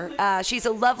with her. She's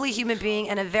a lovely human being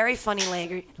and a very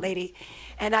funny lady.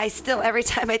 And I still, every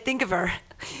time I think of her,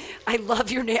 I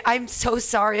love your name. I'm so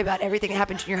sorry about everything that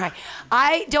happened in junior high.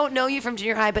 I don't know you from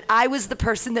junior high, but I was the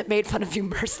person that made fun of you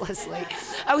mercilessly.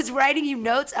 I was writing you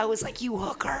notes. I was like, you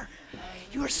hooker.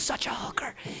 You are such a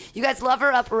hooker. You guys love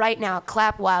her up right now.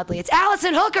 Clap wildly. It's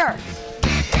Allison Hooker.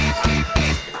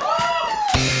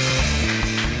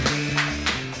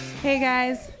 Hey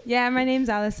guys, yeah, my name's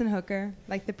Allison Hooker,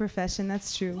 like the profession,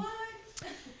 that's true. What?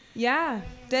 Yeah,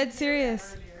 dead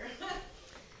serious.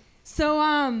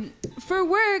 So for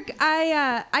work,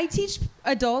 I teach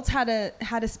adults how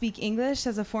to speak English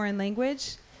as a foreign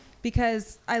language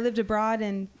because I lived abroad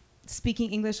and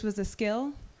speaking English was a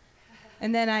skill.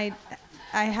 And then I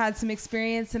had some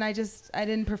experience and I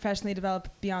didn't professionally develop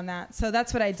beyond that. So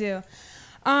that's what I do.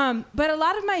 But a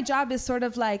lot of my job is sort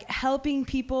of like helping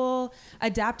people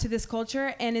adapt to this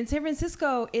culture. And in San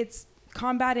Francisco, it's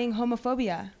combating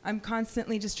homophobia. I'm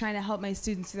constantly just trying to help my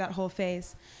students through that whole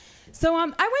phase. So I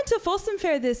went to Folsom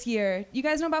Fair this year. You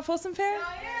guys know about Folsom Fair?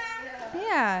 Oh, yeah.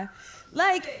 Yeah.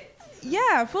 Like,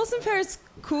 yeah, Folsom Fair is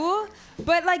cool,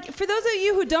 but like for those of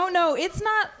you who don't know, it's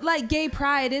not like gay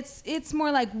pride. It's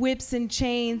more like whips and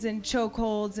chains and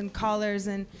chokeholds and collars,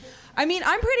 and I mean,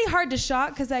 I'm pretty hard to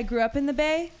shock because I grew up in the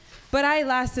Bay, but I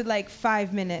lasted like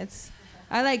 5 minutes.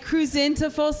 I like cruised into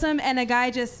Folsom, and a guy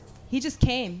just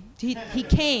came. He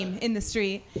came in the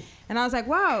street, and I was like,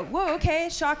 wow, whoa, okay,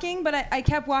 shocking. But I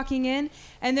kept walking in,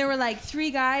 and there were like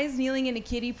 3 guys kneeling in a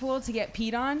kiddie pool to get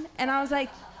peed on, and I was like,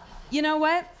 you know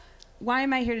what? Why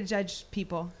am I here to judge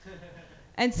people?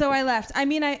 And so I left. I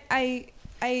mean,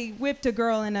 I whipped a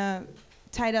girl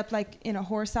tied up like in a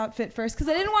horse outfit first because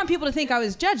I didn't want people to think I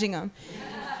was judging them.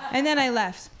 And then I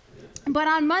left. But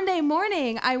on Monday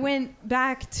morning, I went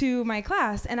back to my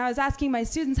class and I was asking my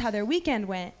students how their weekend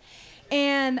went.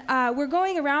 And we're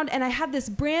going around and I had this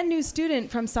brand new student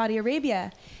from Saudi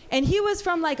Arabia. And he was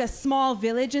from like a small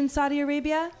village in Saudi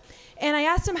Arabia. And I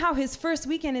asked him how his first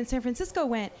weekend in San Francisco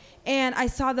went. And I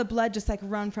saw the blood just like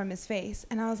run from his face.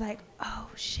 And I was like, oh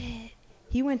shit,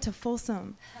 he went to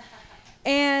Folsom.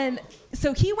 And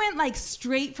so he went like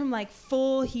straight from like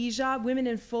full hijab, women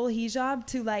in full hijab,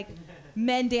 to like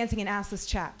men dancing in assless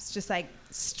chaps, just like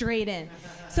straight in.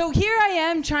 So here I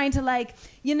am trying to like,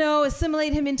 you know,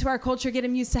 assimilate him into our culture, get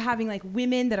him used to having like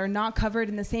women that are not covered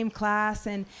in the same class,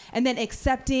 and then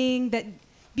accepting that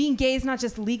being gay is not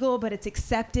just legal, but it's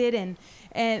accepted and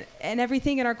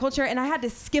everything in our culture. And I had to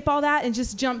skip all that and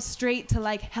just jump straight to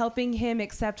like helping him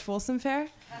accept Folsom Fair.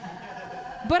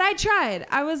 But I tried.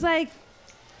 I was like,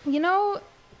 you know,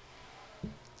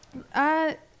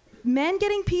 men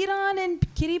getting peed on in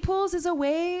kiddie pools is a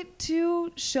way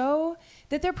to show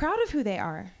that they're proud of who they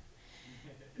are.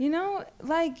 You know,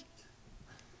 like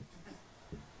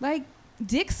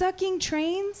dick sucking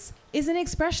trains is an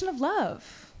expression of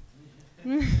love.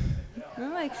 You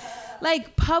know,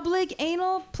 like public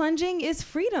anal plunging is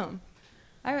freedom.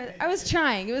 I was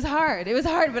trying. It was hard,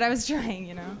 but I was trying,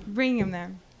 you know, bringing him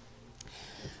there.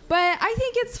 But I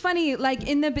think it's funny, like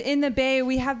in the Bay,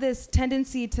 we have this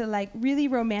tendency to like really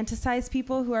romanticize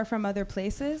people who are from other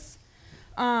places.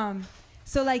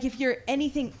 So like if you're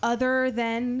anything other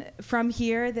than from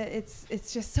here, that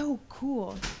it's just so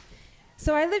cool.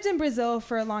 So I lived in Brazil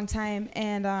for a long time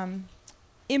and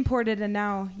imported a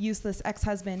now useless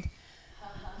ex-husband.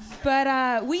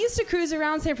 But we used to cruise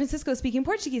around San Francisco speaking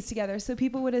Portuguese together, so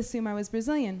people would assume I was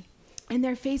Brazilian. And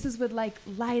their faces would like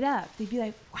light up. They'd be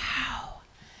like, wow,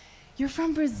 you're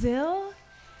from Brazil?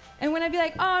 And when I'd be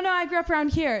like, oh no, I grew up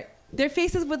around here, their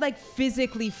faces would like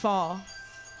physically fall.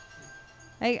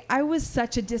 Like I was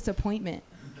such a disappointment,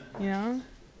 you know?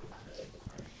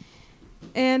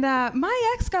 And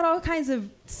my ex got all kinds of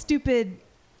stupid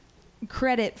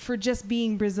credit for just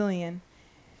being Brazilian.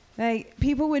 Like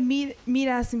people would meet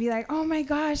us and be like, oh my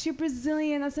gosh, you're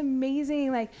Brazilian, that's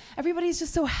amazing. Like everybody's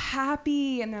just so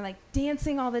happy and they're like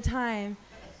dancing all the time.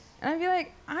 And I'd be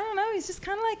like, I don't know, he's just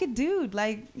kind of like a dude.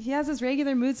 Like he has his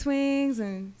regular mood swings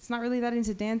and he's not really that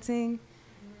into dancing.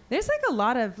 There's like a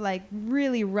lot of like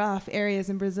really rough areas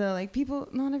in Brazil. Like people,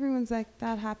 not everyone's like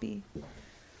that happy.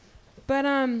 But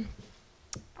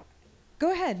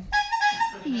go ahead.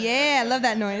 Yeah, I love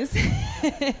that noise.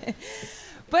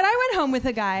 But I went home with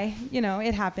a guy, you know,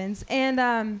 it happens.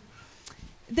 And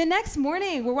the next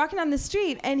morning, we're walking down the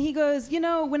street, and he goes, you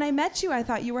know, when I met you, I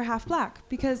thought you were half black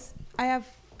because I have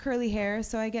curly hair,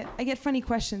 so I get funny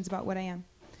questions about what I am.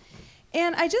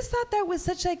 And I just thought that was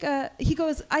such like a, he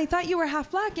goes, I thought you were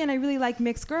half black, and I really like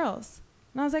mixed girls.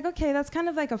 And I was like, okay, that's kind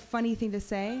of like a funny thing to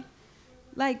say.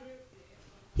 Like,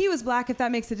 he was black, if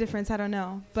that makes a difference, I don't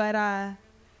know. But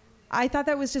I thought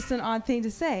that was just an odd thing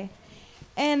to say.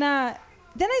 And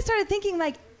then I started thinking,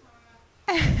 like,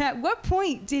 at what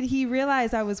point did he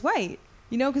realize I was white?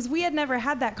 You know, because we had never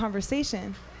had that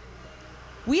conversation.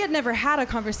 We had never had a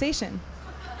conversation.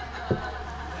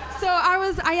 So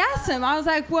I asked him, I was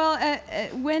like, well,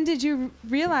 when did you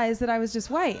realize that I was just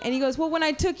white? And he goes, well, when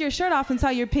I took your shirt off and saw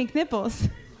your pink nipples.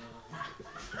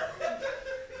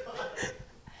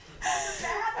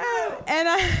 And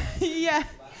yeah.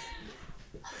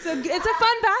 So it's a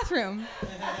fun bathroom.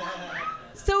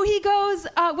 So he goes,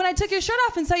 when I took your shirt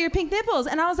off and saw your pink nipples.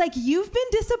 And I was like, you've been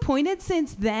disappointed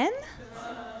since then?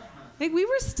 Like, we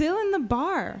were still in the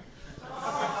bar.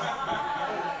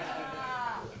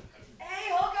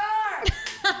 Hey, Holgar!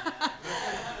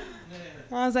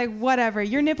 I was like, whatever.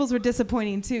 Your nipples were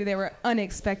disappointing, too. They were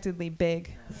unexpectedly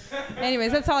big.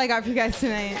 Anyways, that's all I got for you guys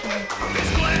tonight.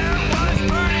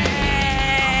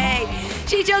 Hey!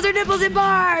 She shows her nipples in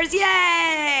bars!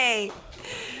 Yay!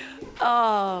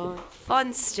 Oh,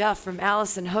 fun stuff from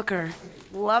Allison Hooker.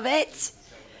 Love it.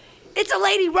 It's a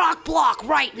lady rock block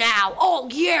right now. Oh,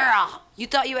 yeah. You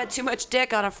thought you had too much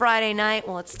dick on a Friday night?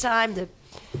 Well, it's time to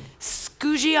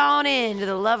scoogy on into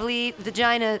the lovely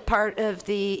vagina part of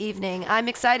the evening. I'm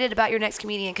excited about your next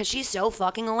comedian because she's so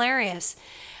fucking hilarious.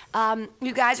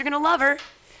 You guys are going to love her.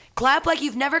 Clap like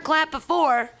you've never clapped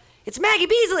before. It's Maggie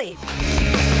Beasley.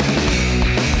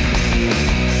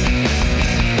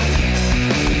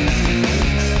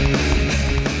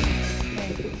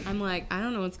 I'm like, I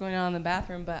don't know what's going on in the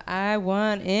bathroom, but I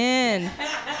want in.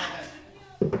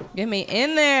 Get me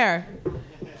in there.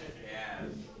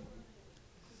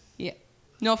 Yeah.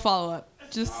 No follow-up.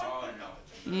 Just.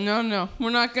 No. We're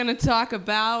not going to talk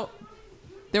about.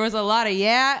 There was a lot of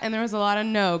yeah and there was a lot of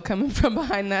no coming from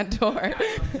behind that door.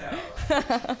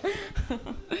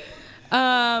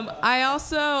 I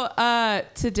also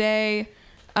today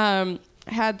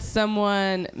had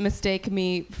someone mistake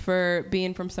me for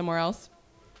being from somewhere else.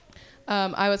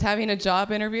 I was having a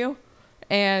job interview,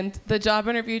 and the job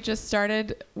interview just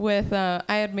started with I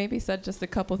had maybe said just a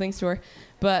couple things to her,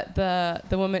 but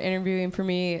the woman interviewing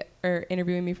me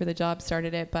for the job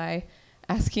started it by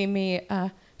asking me.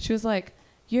 She was like,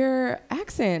 "Your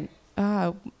accent.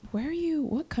 Where are you?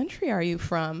 What country are you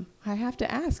from? I have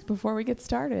to ask before we get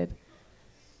started."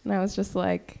 And I was just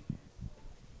like,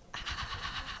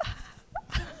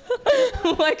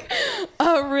 like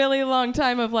a really long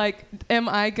time of like, am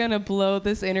I gonna blow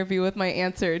this interview with my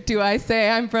answer? Do I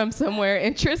say I'm from somewhere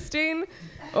interesting,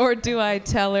 or do I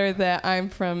tell her that I'm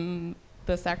from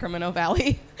the Sacramento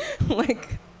Valley?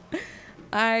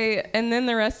 And then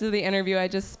the rest of the interview, I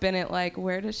just spin it like,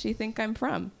 where does she think I'm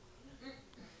from?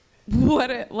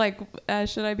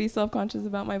 Should I be self-conscious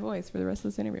about my voice for the rest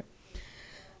of this interview?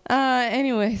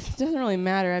 Anyways, it doesn't really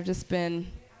matter. I've just been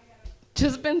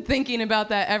thinking about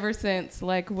that ever since.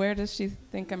 Like, where does she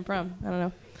think I'm from? I don't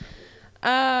know.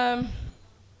 I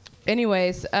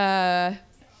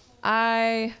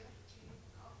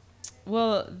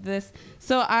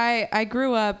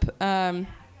grew up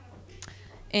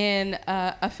in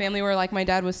a family where like my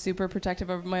dad was super protective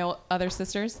of my other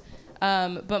sisters,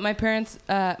 but my parents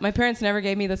never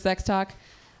gave me the sex talk,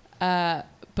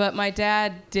 but my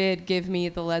dad did give me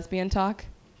the lesbian talk.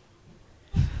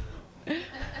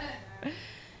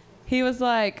 He was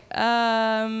like,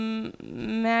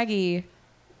 Maggie,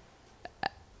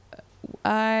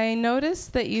 I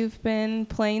noticed that you've been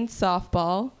playing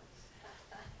softball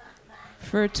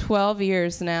for 12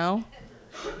 years now.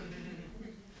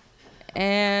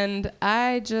 And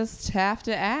I just have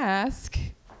to ask,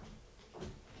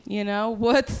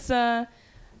 what's like,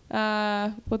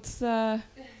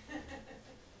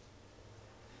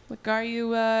 are you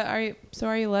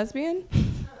lesbian?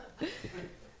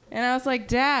 And I was like,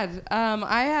 Dad,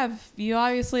 you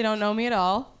obviously don't know me at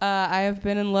all. I have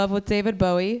been in love with David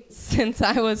Bowie since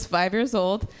I was 5 years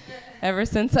old, ever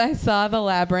since I saw The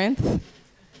Labyrinth.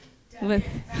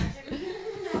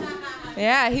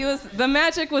 Yeah, the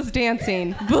magic was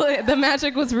dancing. The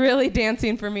magic was really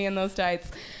dancing for me in those tights.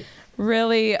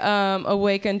 Really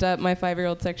awakened up my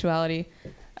 5-year-old sexuality.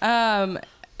 But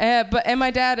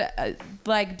my dad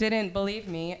didn't believe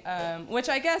me, which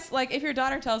I guess if your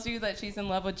daughter tells you that she's in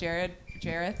love with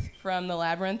Jareth from The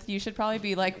Labyrinth, you should probably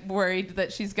be worried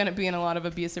that she's gonna be in a lot of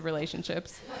abusive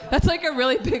relationships. That's a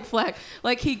really big flag.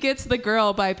 He gets the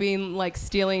girl by being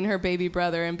stealing her baby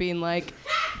brother and being like,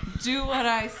 do what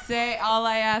I say. All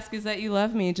I ask is that you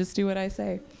love me. Just do what I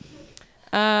say.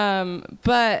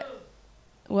 But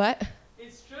what?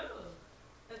 It's true.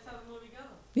 That's how the movie goes.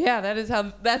 Yeah, that's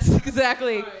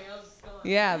exactly.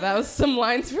 Yeah, that was some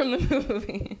lines from the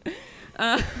movie.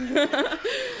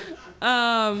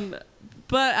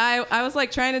 But I was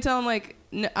trying to tell him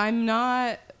I'm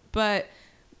not, but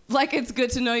it's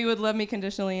good to know you would love me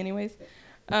conditionally anyways.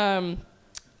 And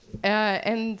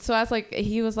so I was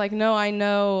he was like, no, I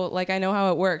know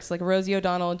how it works. Rosie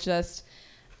O'Donnell just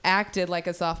acted like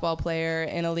a softball player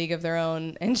in a league of their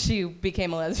own, and she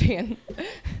became a lesbian.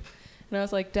 And I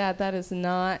was like, Dad, that's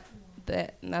not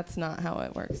how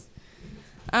it works.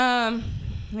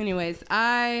 Anyways,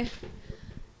 I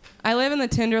live in the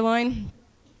Tenderloin,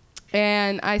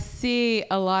 and I see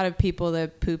a lot of people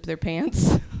that poop their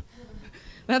pants.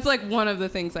 That's one of the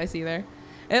things I see there.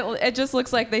 It just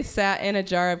looks like they sat in a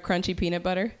jar of crunchy peanut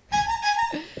butter.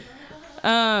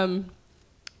 And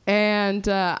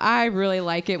I really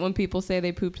like it when people say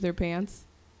they pooped their pants.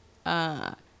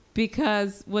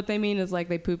 Because what they mean is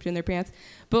they pooped in their pants.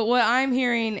 But what I'm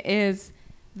hearing is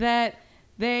that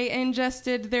they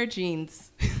ingested their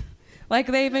genes.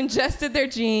 They've ingested their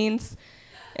genes,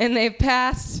 and they've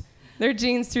passed their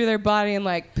genes through their body and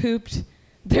pooped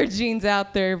their genes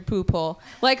out their poop hole.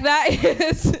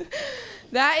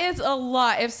 That is a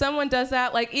lot. If someone does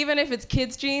that, like even if it's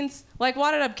kids' jeans, like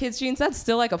wadded up kids' jeans, that's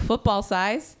still like a football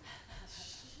size.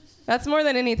 That's more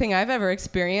than anything I've ever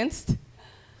experienced.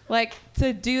 Like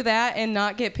to do that and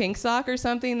not get pink sock or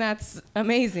something, that's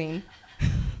amazing.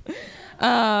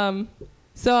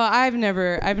 So I've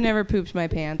never pooped my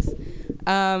pants.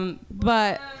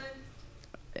 But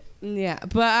yeah,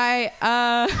 but I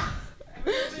Have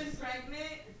you been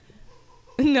pregnant?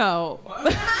 No.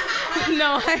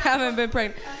 No, I haven't been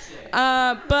pregnant.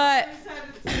 But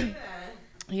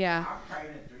yeah. I'm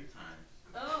pregnant 3 times.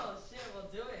 Oh shit, we'll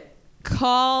do it.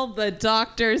 Call the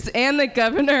doctors and the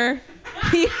governor.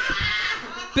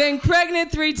 Been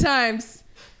pregnant 3 times.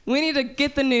 We need to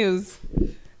get the news.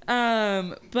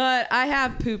 But I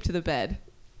have pooped the bed,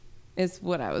 is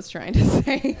what I was trying to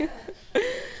say. There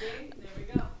we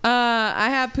go. I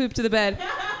have pooped the bed.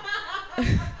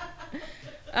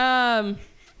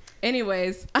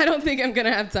 Anyways, I don't think I'm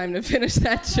gonna have time to finish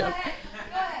that joke. Go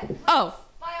ahead. Oh.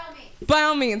 By all means. By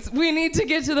all means, we need to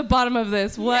get to the bottom of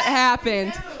this. What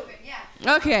happened?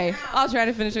 Yeah. Okay, I'll try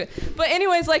to finish it. But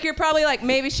anyways, like you're probably like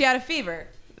maybe she had a fever,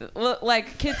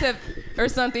 like kids have or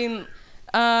something.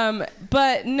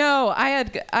 But no, I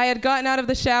had gotten out of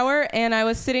the shower and I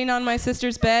was sitting on my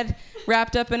sister's bed,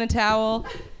 wrapped up in a towel,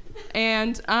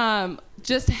 and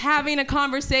just having a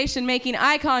conversation, making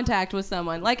eye contact with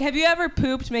someone. Like, have you ever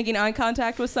pooped making eye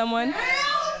contact with someone?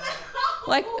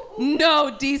 Like, no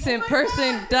decent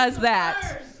person does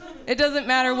that. It doesn't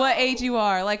matter what age you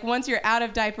are. Like, once you're out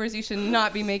of diapers, you should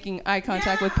not be making eye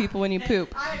contact with people when you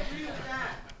poop. I agree with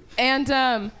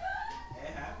that.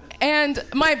 And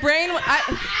my brain,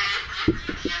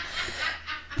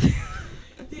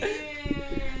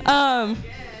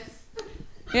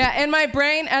 yeah, and my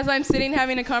brain, as I'm sitting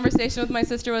having a conversation with my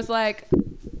sister, was like,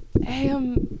 "Hey,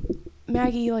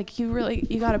 Maggie, like you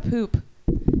gotta poop.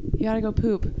 You gotta go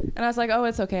poop." And I was like, "Oh,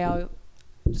 it's okay. I'm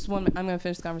gonna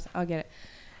finish the conversation. I'll get it."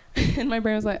 And my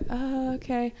brain was like, "Oh,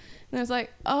 okay." And I was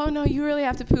like, "Oh no, you really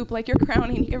have to poop. Like you're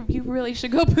crowning. You really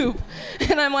should go poop."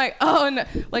 And I'm like, "Oh no,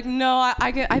 like no,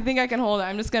 I think I can hold it.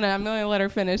 I'm gonna let her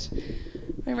finish."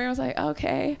 My brain was like,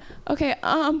 "Okay,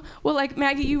 well, like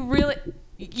Maggie,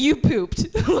 you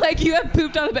pooped. Like you have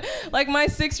pooped on the bed." Like my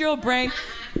 6-year-old brain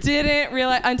didn't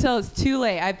realize until it's too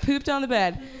late. I pooped on the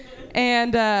bed,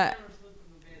 and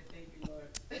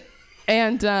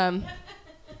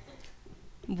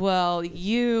well,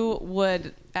 you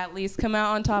would at least come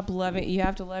out on top loving. You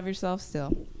have to love yourself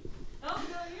still.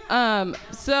 But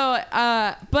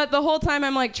the whole time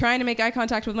I'm like trying to make eye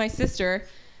contact with my sister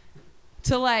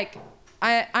to like,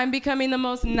 I'm becoming the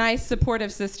most nice,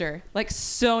 supportive sister. Like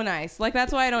so nice. Like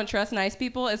that's why I don't trust nice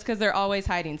people is because they're always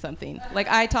hiding something. Like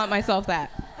I taught myself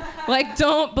that. Like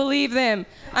don't believe them.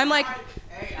 I'm like,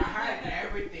 Hey, I hide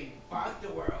everything. Fuck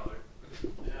the world.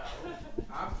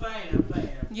 I'm playing.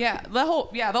 yeah, the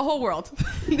whole world,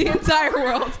 the entire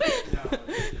world.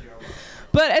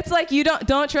 But it's like you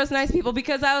don't trust nice people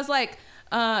because I was like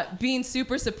being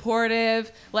super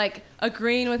supportive, like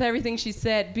agreeing with everything she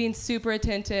said, being super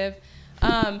attentive,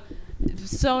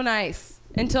 so nice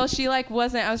until she like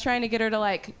wasn't. I was trying to get her to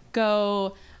like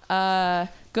go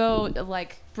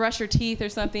like brush her teeth or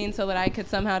something so that I could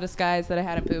somehow disguise that I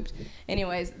hadn't pooped.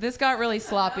 Anyways, this got really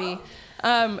sloppy.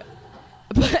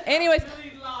 But anyways.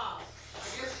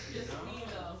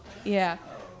 Yeah.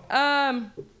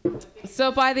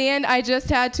 So by the end, I just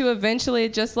had to eventually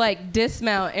just like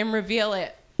dismount and reveal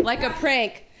it like a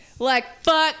prank. Like,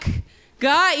 fuck,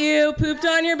 got you, pooped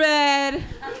on your bed.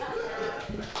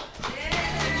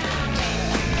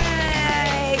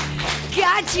 Hey,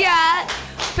 gotcha.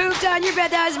 Pooped on your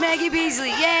bed. That was Maggie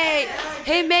Beasley. Yay.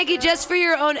 Hey, Maggie, just for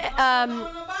your own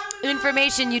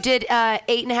information, you did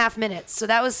 8.5 minutes. So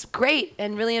that was great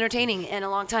and really entertaining and a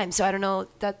long time. So I don't know,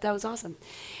 that was awesome.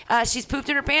 She's pooped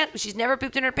in her pants. She's never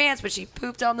pooped in her pants, but she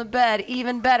pooped on the bed.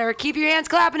 Even better. Keep your hands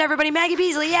clapping, everybody. Maggie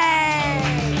Beasley, yay!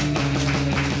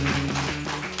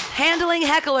 Handling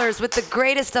hecklers with the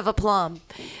greatest of aplomb.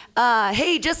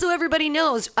 Hey, just so everybody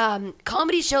knows,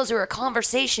 comedy shows are a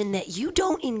conversation that you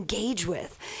don't engage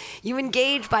with. You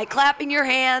engage by clapping your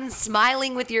hands,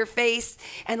 smiling with your face,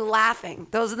 and laughing.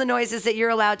 Those are the noises that you're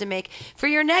allowed to make. For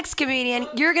your next comedian,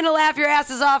 you're going to laugh your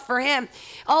asses off for him.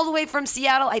 All the way from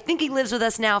Seattle. I think he lives with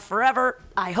us now forever.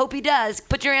 I hope he does.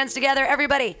 Put your hands together,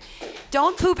 everybody.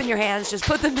 Don't poop in your hands, just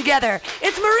put them together.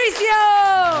 It's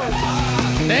Mauricio!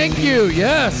 Thank you,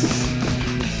 yes.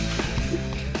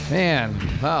 Man,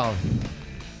 wow.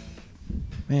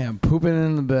 Man, pooping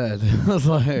in the bed. I was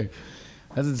like,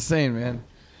 that's insane, man.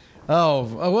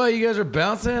 Oh, well, you guys are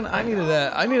bouncing? I needed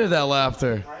that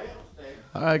laughter.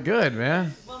 All right, good,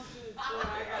 man.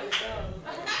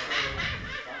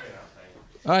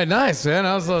 All right, nice, man.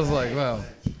 I was like, wow.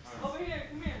 Over here,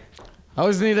 come here. I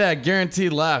always need that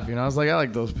guaranteed laugh, you know? I was like, I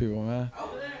like those people, man.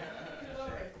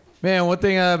 Man, one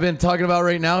thing I've been talking about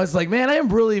right now is like, man, I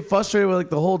am really frustrated with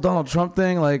like the whole Donald Trump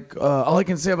thing. Like, all I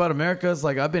can say about America is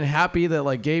like, I've been happy that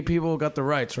like gay people got the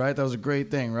rights, right? That was a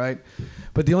great thing, right?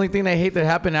 But the only thing I hate that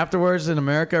happened afterwards in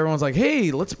America, everyone's like,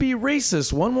 hey, let's be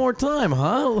racist one more time,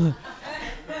 huh?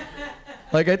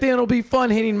 Like, I think it'll be fun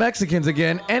hating Mexicans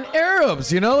again and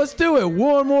Arabs, you know? Let's do it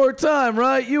one more time,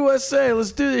 right? USA,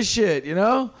 let's do this shit, you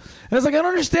know? And it's like, I don't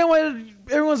understand why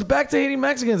everyone's back to hating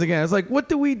Mexicans again. It's like, what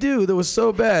did we do that was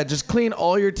so bad? Just clean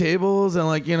all your tables and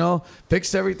like, you know,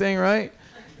 fix everything, right?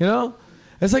 You know?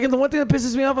 It's like, and the one thing that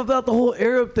pisses me off about the whole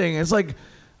Arab thing, it's like,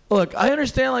 look, I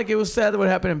understand like it was sad that what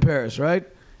happened in Paris, right?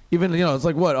 Even, you know, it's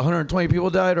like what, 120 people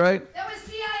died, right? That was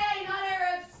CIA, not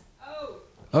Arabs. Oh.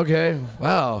 Okay,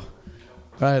 wow.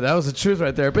 All right, that was the truth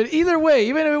right there. But either way,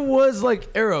 even if it was like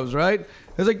Arabs, right?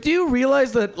 It's like, do you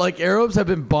realize that like Arabs have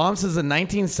been bombed since the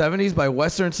 1970s by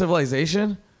Western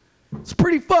civilization? It's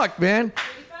pretty fucked, man.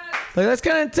 Like that's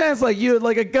kind of intense. Like you,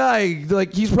 like a guy,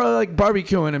 like he's probably like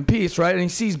barbecuing in peace, right? And he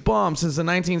sees bombs since the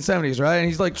 1970s, right? And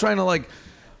he's like trying to like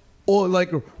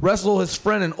wrestle his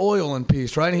friend in oil in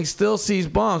peace, right? And he still sees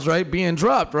bombs, right, being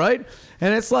dropped, right?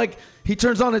 And it's like he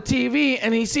turns on the TV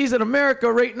and he sees that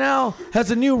America right now has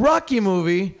a new Rocky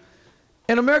movie.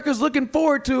 And America's looking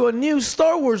forward to a new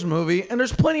Star Wars movie, and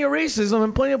there's plenty of racism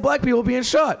and plenty of black people being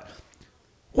shot.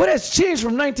 What has changed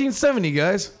from 1970,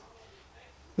 guys?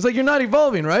 It's like you're not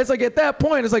evolving, right? It's like at that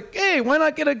point, it's like, hey, why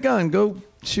not get a gun? Go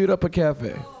shoot up a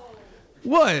cafe.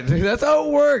 What? That's how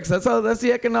it works. That's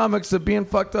the economics of being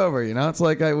fucked over, you know? It's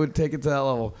like I would take it to that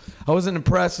level. I wasn't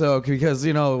impressed, though, because,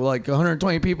 you know, like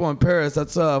 120 people in Paris,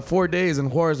 that's 4 days in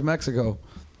Juarez, Mexico.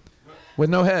 With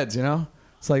no heads, you know?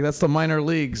 It's like that's the minor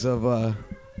leagues of,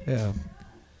 yeah.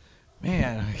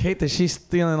 Man, I hate that she's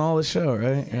stealing all the show,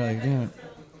 right? You're like, damn it.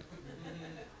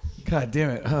 God damn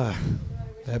it.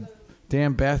 That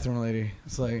damn bathroom lady.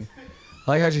 It's like,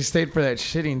 I like how she stayed for that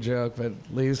shitting joke, but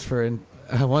leaves for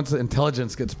once the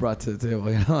intelligence gets brought to the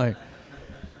table. You know, like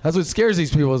that's what scares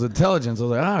these people is intelligence. I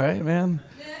was like, all right, man.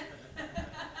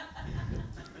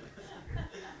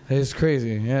 It's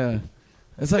crazy, yeah.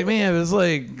 It's like, man, it's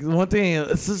like one thing.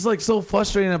 It's just like so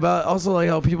frustrating about also like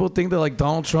how people think that like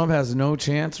Donald Trump has no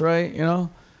chance, right? You know,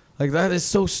 like that is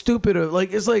so stupid.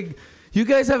 Like it's like you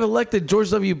guys have elected George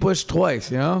W. Bush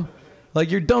twice, you know, like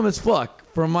you're dumb as fuck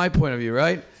from my point of view,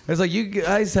 right? It's like you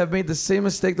guys have made the same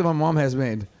mistake that my mom has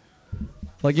made,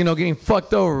 like you know, getting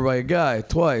fucked over by a guy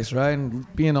twice, right, and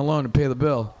being alone to pay the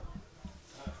bill.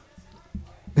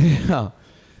 Yeah.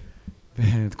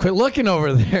 Man, quit looking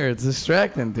over there. It's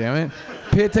distracting, damn it.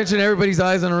 Pay attention to everybody's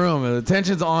eyes in the room. The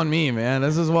attention's on me, man.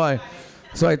 This is why.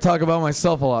 So I talk about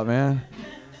myself a lot, man.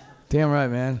 Damn right,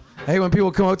 man. I hate when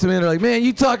people come up to me and they're like, man,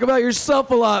 you talk about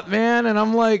yourself a lot, man. And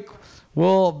I'm like,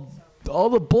 well, all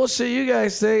the bullshit you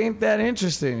guys say ain't that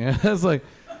interesting. It's like,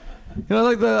 you know,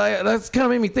 like that's kind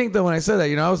of made me think though when I said that.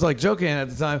 You know, I was like joking at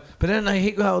the time, but then I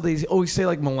hate how they always say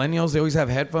like millennials. They always have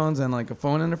headphones and like a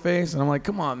phone interface, and I'm like,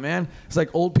 come on, man. It's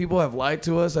like old people have lied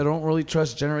to us. I don't really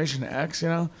trust Generation X. You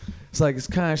know, it's like it's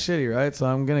kind of shitty, right? So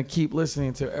I'm gonna keep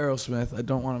listening to Aerosmith. I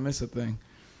don't want to miss a thing.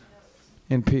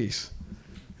 In peace.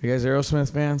 You guys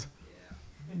Aerosmith fans?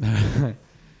 Yeah,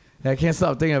 I can't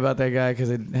stop thinking about that guy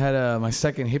because I had my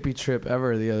second hippie trip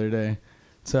ever the other day.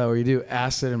 So where you do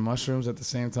acid and mushrooms at the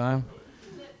same time.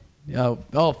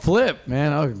 Oh, flip,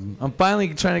 man. I'm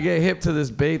finally trying to get hip to this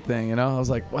bait thing, you know. I was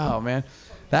like, wow, man.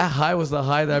 That high was the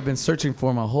high that I've been searching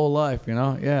for my whole life, you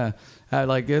know. Yeah.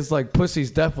 It's like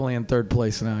pussy's definitely in third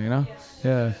place now, you know.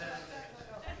 Yeah.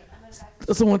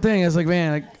 That's the one thing. It's like,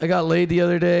 man, I got laid the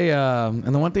other day, and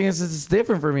the one thing is it's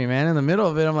different for me, man. In the middle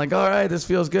of it, I'm like, all right, this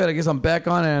feels good. I guess I'm back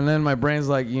on it. And then my brain's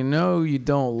like, you know, you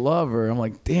don't love her. I'm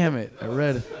like, damn it.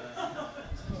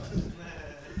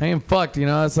 I ain't fucked, you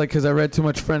know. It's like because I read too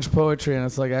much French poetry, and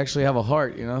it's like I actually have a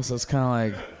heart, you know. So it's kind of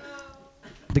like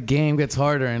the game gets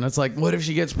harder, and it's like, what if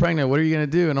she gets pregnant? What are you gonna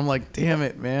do? And I'm like, damn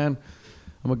it, man.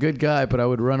 I'm a good guy, but I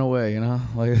would run away, you know.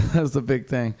 Like that's the big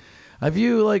thing. I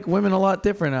view like women a lot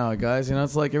different now, guys. You know,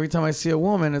 it's like every time I see a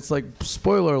woman, it's like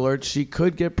spoiler alert, she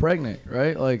could get pregnant,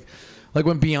 right? Like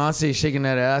when Beyonce's shaking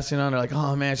that ass, you know, and they're like,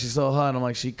 oh man, she's so hot. And I'm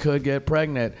like, she could get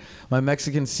pregnant. My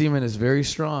Mexican semen is very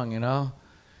strong, you know.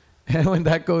 And when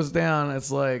that goes down,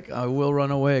 it's like I will run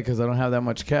away because I don't have that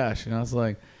much cash. You know, it's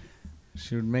like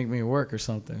she would make me work or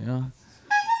something. You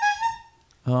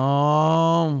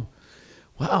know.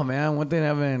 Wow, man. One thing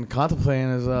I've been contemplating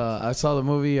is I saw the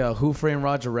movie Who Framed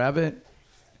Roger Rabbit,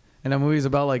 and that movie's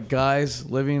about like guys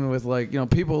living with like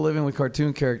people living with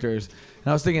cartoon characters. And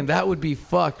I was thinking that would be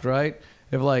fucked, right?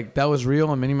 if like that was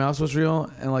real and Minnie Mouse was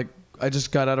real, and like I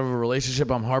just got out of a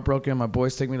relationship, I'm heartbroken. My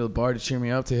boys take me to the bar to cheer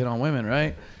me up to hit on women,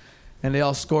 right? And they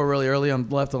all score really early. I'm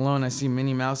left alone. I see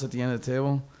Minnie Mouse at the end of the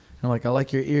table. And I'm like, I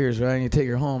like your ears, right? And you take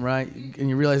her home, right? And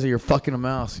you realize that you're fucking a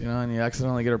mouse, you know, and you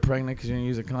accidentally get her pregnant because you didn't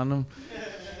use a condom.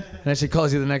 And then she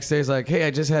calls you the next day. It's like, hey,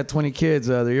 I just had 20 kids.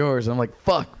 They're yours. I'm like,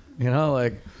 fuck, you know,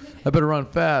 like I better run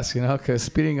fast, you know, because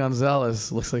Speedy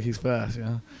Gonzalez looks like he's fast, you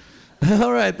know.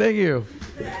 All right, thank you.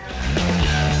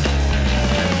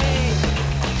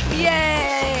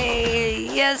 Yay!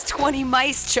 He has 20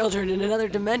 mice children in another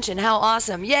dimension. How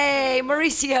awesome. Yay,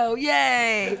 Mauricio,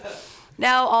 yay!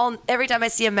 Now, every time I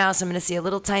see a mouse, I'm going to see a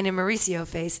little tiny Mauricio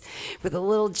face with a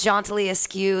little jauntily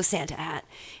askew Santa hat.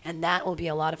 And that will be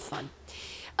a lot of fun.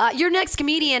 Your next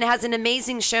comedian has an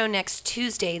amazing show next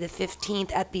Tuesday, the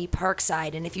 15th, at the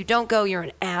Parkside. And if you don't go, you're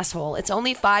an asshole. It's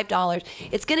only $5.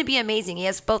 It's going to be amazing. He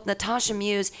has both Natasha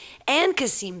Muse and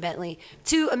Kasim Bentley,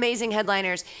 two amazing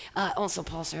headliners, also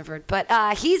Paul Serverd. But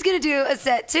he's going to do a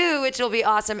set, too, which will be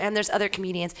awesome. And there's other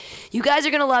comedians. You guys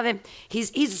are going to love him.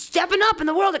 He's stepping up in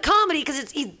the world of comedy because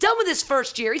he's done with his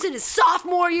first year. He's in his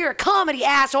sophomore year of comedy,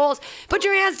 assholes. Put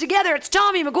your hands together. It's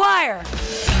Tommy McGuire.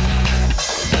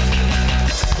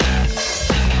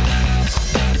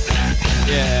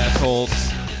 Yeah, assholes.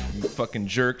 You fucking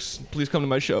jerks. Please come to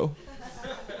my show.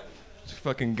 It's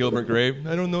fucking Gilbert Grape.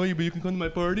 I don't know you, but you can come to my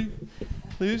party.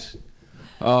 Please?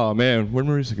 Oh, man. Where'd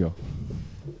Marisa go?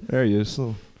 There he is.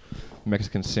 Little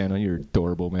Mexican Santa. You're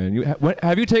adorable, man.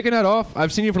 Have you taken that off?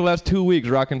 I've seen you for the last 2 weeks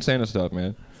rocking Santa stuff,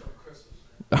 man.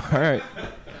 All right.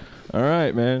 All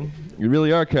right, man. You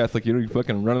really are Catholic. You're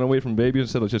fucking running away from babies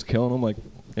instead of just killing them like,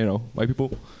 you know, white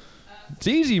people. It's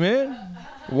easy, man.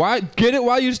 Why get it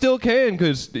while you still can?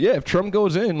 Because, yeah, if Trump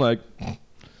goes in, like,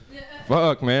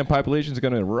 fuck, man, population's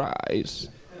going to rise.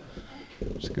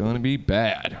 It's going to be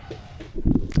bad.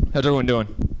 How's everyone doing?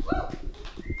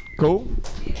 Cool?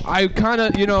 I kind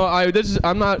of, you know, I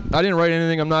didn't write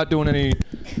anything. I'm not doing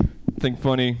anything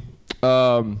funny.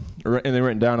 And they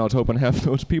written down. I was hoping to have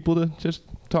those people to just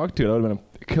talk to. That would have been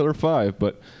a killer 5,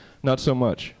 but not so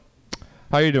much.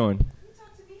 How you doing?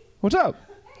 What's up?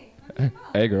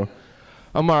 Hey, girl.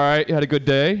 I'm all right. Had a good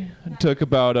day. Took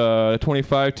about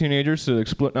 25 teenagers to the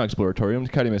Exploratorium,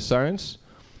 Academy of Science.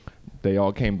 They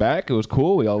all came back. It was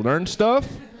cool. We all learned stuff.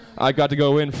 I got to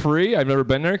go in free. I've never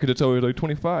been there because it's always like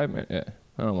 25. Man, yeah,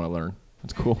 I don't want to learn.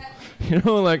 That's cool. You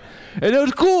know, like, and it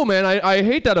was cool, man. I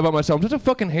hate that about myself. I'm such a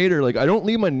fucking hater. Like, I don't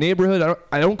leave my neighborhood.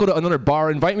 I don't go to another bar.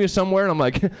 Invite me to somewhere, and I'm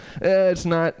like, it's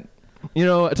not. You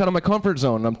know, it's out of my comfort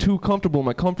zone. I'm too comfortable in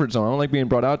my comfort zone. I don't like being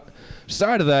brought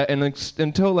outside of that. And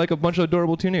until like a bunch of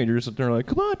adorable teenagers, they're like,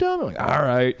 "Come on, Tom." I'm like, "All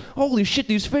right, holy shit,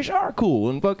 these fish are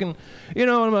cool." And fucking, you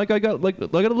know, I'm like, I got a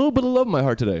little bit of love in my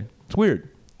heart today. It's weird.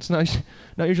 It's not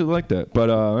usually like that. But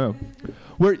yeah.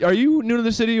 Where are you new to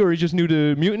the city, or are you just new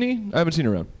to Mutiny? I haven't seen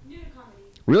you around. New to comedy.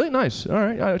 Really nice. All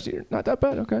right, I see. Not that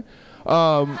bad. Okay.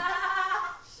 I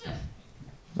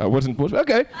wasn't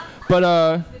okay,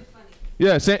 but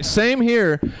yeah, same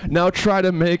here. Now try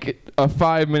to make it a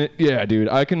 5-minute. Yeah, dude,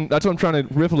 I can. That's what I'm trying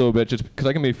to riff a little bit, just because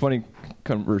I can be funny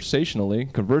conversationally.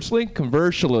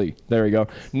 There we go.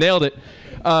 Nailed it.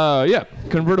 Yeah,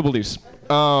 convertibles.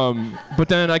 But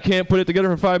then I can't put it together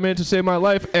for 5 minutes to save my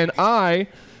life, and I,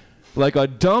 like a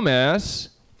dumbass,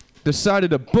 decided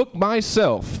to book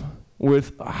myself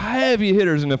with heavy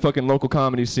hitters in the fucking local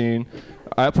comedy scene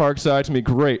at Parkside. It's gonna be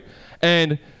great.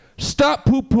 And stop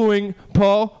poo-pooing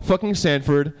Paul fucking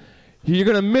Sanford. You're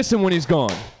gonna miss him when he's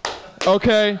gone.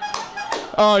 Okay?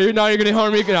 Oh, you're gonna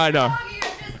harm me? I know.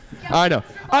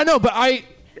 But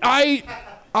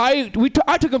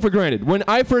I took him for granted. When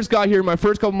I first got here, my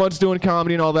first couple months doing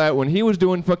comedy and all that, when he was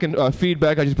doing fucking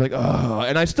feedback, I just be like, oh,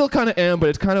 and I still kind of am, but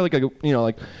it's kind of like like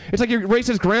it's like your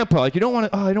racist grandpa. Like you don't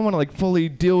want to, I don't want to like fully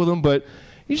deal with him, but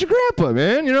he's your grandpa,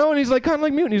 man, you know, and he's like kind of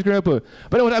like Mutiny's grandpa.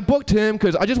 But anyway, I booked him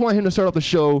because I just want him to start off the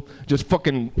show just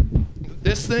fucking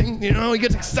this thing, you know, he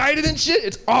gets excited and shit.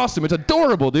 It's awesome. It's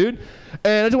adorable, dude.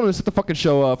 And I just want to set the fucking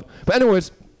show off. But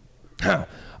anyways,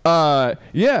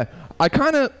 yeah, I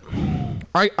kind of,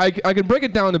 I can break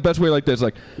it down the best way like this,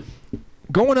 like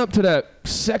going up to that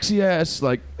sexy ass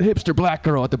like hipster black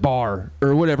girl at the bar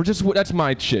or whatever. Just that's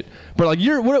my shit. But like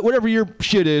whatever your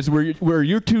shit is, where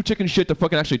you're too chicken shit to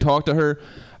fucking actually talk to her,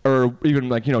 or even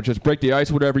like just break the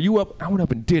ice, whatever. I went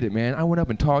up and did it, man. I went up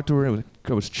and talked to her. It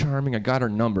was charming. I got her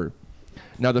number.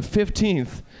 Now the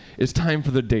 15th is time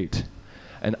for the date,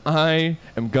 and I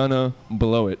am gonna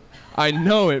blow it. I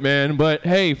know it, man. But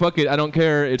hey, fuck it. I don't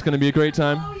care. It's gonna be a great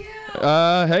time.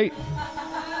 Hey.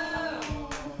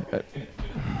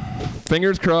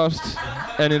 Fingers crossed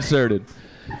and inserted.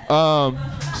 So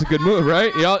It's a good move,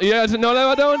 right? Y'all, you guys know that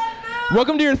about that one?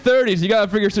 Welcome to your 30s. You gotta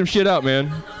figure some shit out,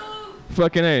 man.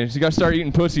 Fucking A. So you gotta start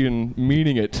eating pussy and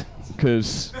meaning it,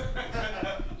 cause.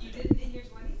 You did it in your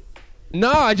 20s?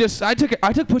 No, I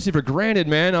took pussy for granted,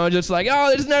 man. I was just like,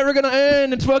 oh, it's never gonna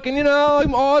end. It's fucking,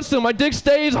 I'm awesome. My dick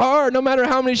stays hard no matter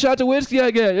how many shots of whiskey I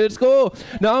get. It's cool.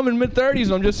 Now I'm in mid-30s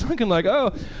and I'm just fucking like,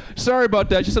 oh, sorry about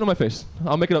that. Just sit on my face.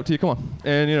 I'll make it up to you. Come on.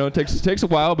 And it takes a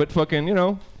while, but fucking,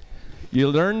 you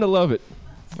learn to love it.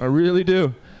 I really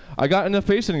do. I got into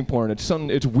face sitting porn. It's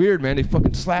weird, man. They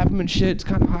fucking slap him and shit. It's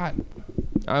kind of hot.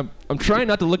 I'm trying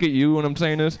not to look at you when I'm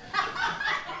saying this.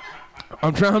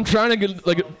 I'm trying to get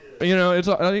like, I'm trying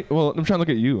to look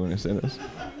at you when I say this.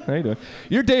 How you doing?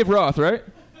 You're Dave Roth, right?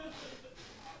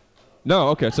 No,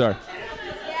 okay, sorry.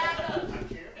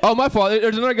 Oh, my fault.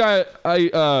 There's another guy.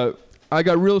 I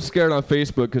got real scared on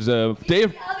Facebook because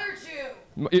Dave. The other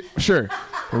Jew. Sure,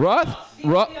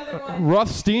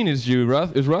 Rothstein is Jew.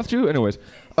 Is Roth Jew? Anyways.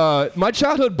 My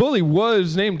childhood bully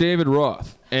was named David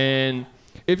Roth, and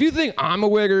if you think I'm a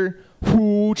wigger,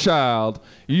 child,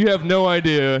 you have no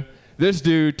idea. This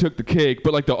dude took the cake,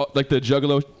 but like the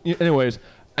juggalo. Anyways,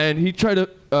 and he tried to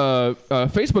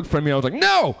Facebook friend me. I was like,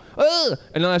 no,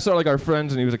 and then I saw like our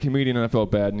friends, and he was a comedian, and I felt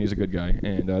bad, and he's a good guy,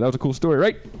 and that was a cool story,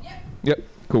 right? Yep.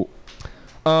 Cool.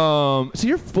 So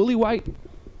you're fully white.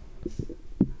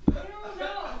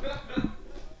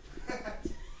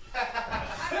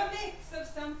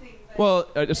 Well,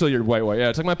 so you're white. Yeah,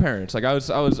 it's like my parents. Like I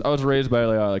was raised by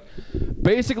like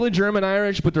basically German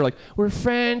Irish, but they're like we're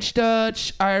French,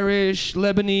 Dutch, Irish,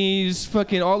 Lebanese,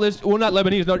 fucking all this. Well, not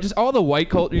Lebanese, no, just all the white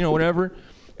culture, whatever.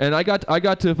 And I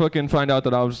got to fucking find out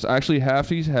that I was actually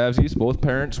halfsies. Both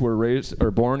parents were raised or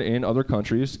born in other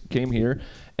countries, came here,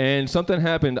 and something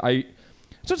happened. It's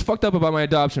what's fucked up about my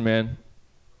adoption, man.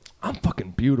 I'm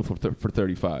fucking beautiful for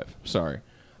 35. Sorry.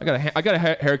 I got a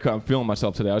haircut. I'm feeling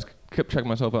myself today. I kept checking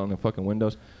myself out in the fucking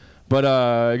windows.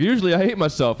 But usually I hate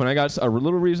myself, and I got a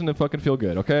little reason to fucking feel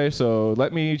good, okay? So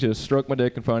let me just stroke my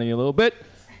dick in front of you a little bit,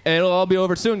 and it'll all be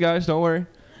over soon, guys. Don't worry.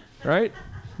 Right?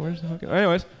 Where's the fucking...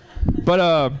 Anyways.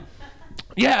 But,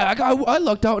 yeah, I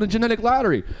lucked out in a genetic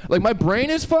lottery. Like, my brain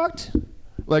is fucked.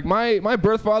 Like, my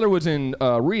birth father was in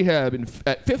rehab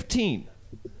at 15.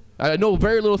 I know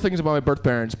very little things about my birth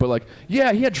parents, but, like,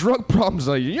 yeah, he had drug problems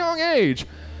at a young age.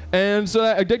 And so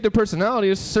that addictive personality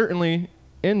is certainly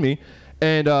in me.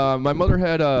 And my mother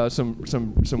had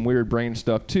some weird brain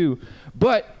stuff too.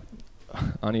 But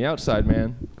on the outside,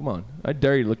 man, come on. I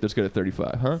dare you to look this good at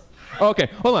 35, huh? Okay,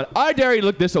 hold on. I dare you to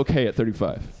look this okay at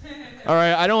 35. All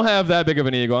right, I don't have that big of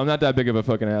an ego. I'm not that big of a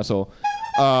fucking asshole.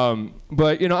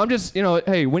 But, I'm just,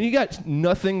 hey, when you got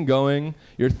nothing going,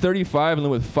 you're 35 and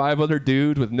live with 5 other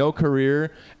dudes with no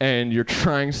career, and you're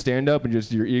trying stand-up and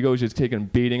just your ego's just taking a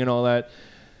beating and all that.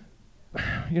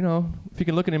 If you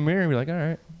can look in the mirror and be like, all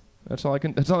right, that's all I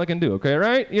can do, okay,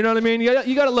 right? You know what I mean?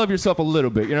 You gotta love yourself a little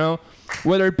bit,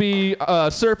 whether it be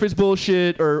surface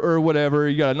bullshit or whatever.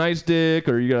 You got a nice dick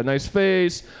or you got a nice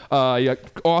face, you got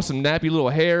awesome nappy little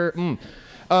hair.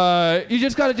 You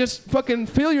just gotta fucking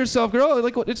feel yourself, girl.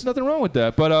 Like, it's nothing wrong with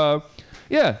that. But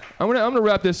yeah, I'm gonna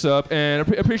wrap this up and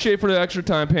appreciate for the extra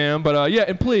time, Pam. But yeah,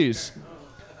 and please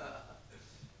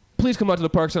come out to the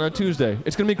Park Center on Tuesday.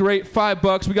 It's going to be great.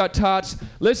 $5. We got tots.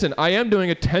 Listen, I am doing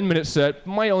a 10-minute set.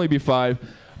 Might only be 5.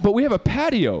 But we have a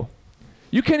patio.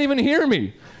 You can't even hear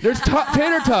me. There's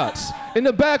tater tots. In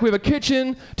the back, we have a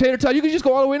kitchen, tater tot. You can just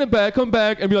go all the way in the back, come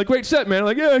back, and be like, great set, man. I'm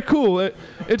like, yeah, cool.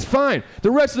 It's fine.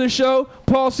 The rest of the show,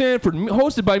 Paul Sanford,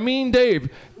 hosted by Mean Dave.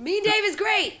 Mean Dave is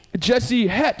great. Jesse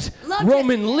Het. Love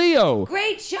Roman Jesse. Leo.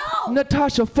 Great show.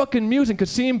 Natasha fucking Muse and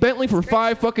Kasim Bentley for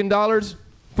 $5 fucking dollars.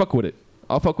 Fuck with it.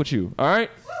 I'll fuck with you. All right?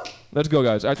 Let's go,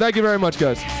 guys. All right, thank you very much,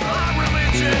 guys.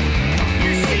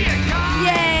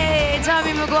 Yay,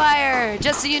 Tommy McGuire.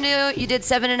 Just so you knew, you did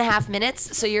 7.5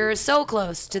 minutes, so you're so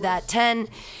close to that 10,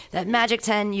 that magic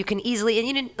 10. You can easily, and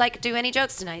you didn't do any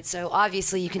jokes tonight, so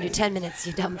obviously you can do 10 minutes,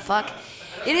 you dumb fuck.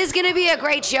 It is going to be a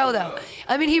great show, though.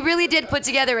 I mean, he really did put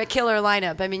together a killer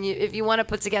lineup. I mean, if you want to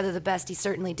put together the best, he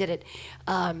certainly did it.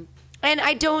 And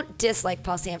I don't dislike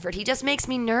Paul Sanford. He just makes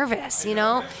me nervous,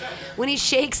 When he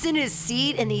shakes in his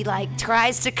seat and he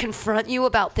tries to confront you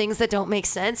about things that don't make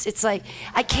sense, it's like,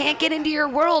 I can't get into your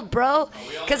world, bro.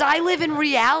 Because I live in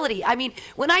reality. I mean,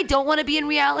 when I don't want to be in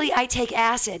reality, I take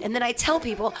acid. And then I tell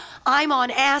people I'm on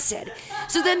acid.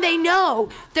 So then they know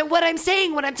that what I'm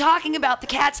saying when I'm talking about the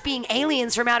cats being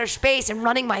aliens from outer space and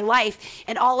running my life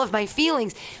and all of my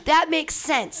feelings, that makes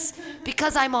sense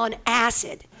because I'm on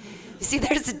acid. You see,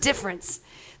 there's a difference.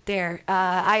 there.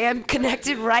 I am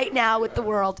connected right now with the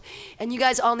world. And you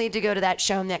guys all need to go to that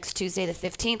show next Tuesday, the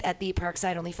 15th at the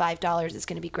Parkside. Only $5. It's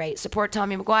going to be great. Support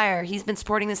Tommy McGuire. He's been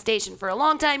supporting the station for a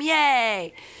long time.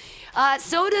 Yay!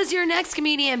 So does your next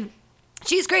comedian.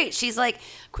 She's great. She's like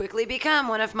quickly become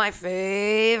one of my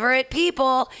favorite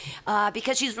people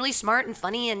because she's really smart and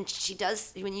funny, and she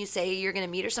does, when you say you're going to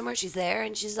meet her somewhere, she's there,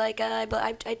 and she's like,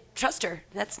 I trust her.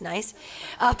 That's nice.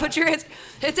 Put your hands,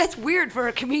 that's weird for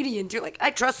a comedian. You're like,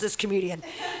 I trust this comedian.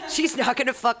 She's not going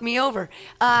to fuck me over.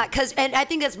 And I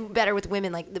think that's better with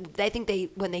women. Like, I think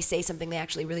when they say something, they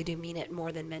actually really do mean it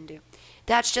more than men do.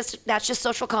 That's just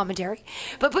social commentary.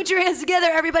 But put your hands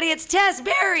together, everybody. It's Tess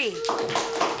Berry.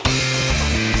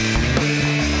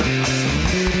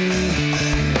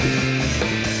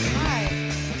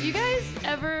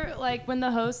 Like when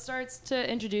the host starts to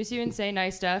introduce you and say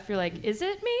nice stuff, you're like, is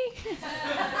it me?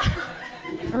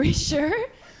 Are we sure?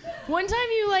 One time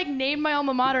you like named my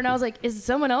alma mater and I was like, is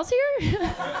someone else here?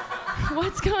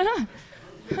 What's going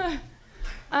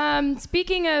on?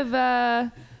 Speaking of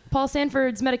Paul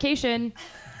Sanford's medication,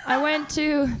 I went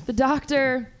to the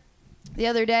doctor the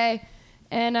other day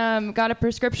and got a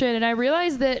prescription, and I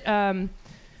realized that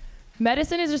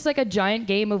medicine is just like a giant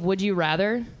game of would you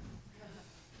rather.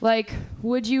 Like,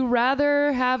 would you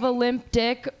rather have a limp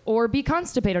dick or be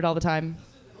constipated all the time?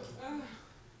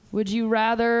 Would you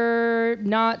rather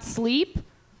not sleep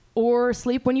or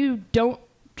sleep when you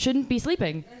shouldn't be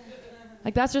sleeping?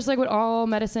 Like, that's just like what all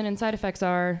medicine and side effects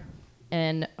are,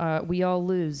 and we all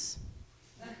lose.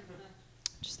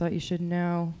 Just thought you should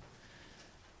know.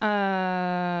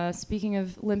 Speaking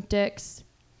of limp dicks,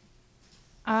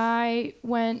 I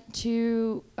went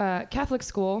to Catholic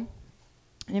school.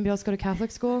 Anybody else go to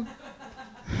Catholic school?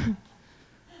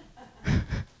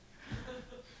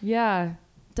 Yeah.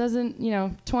 Doesn't,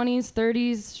 20s,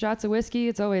 30s, shots of whiskey,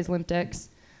 it's always limp dicks.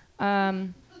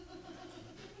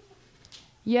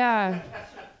 Yeah.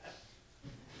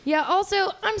 Yeah,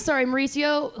 also, I'm sorry,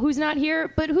 Mauricio, who's not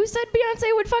here, but who said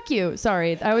Beyonce would fuck you?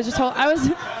 Sorry, I was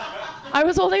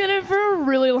holding it in for a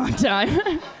really long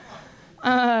time.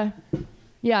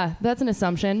 Yeah, that's an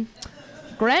assumption.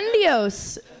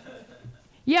 Grandiose.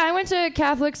 Yeah, I went to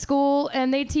Catholic school,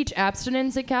 and they teach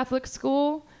abstinence at Catholic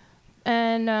school.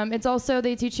 And it's also,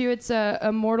 they teach you it's a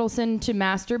mortal sin to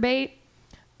masturbate.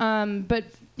 But,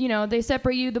 they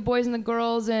separate you, the boys and the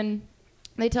girls, and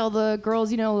they tell the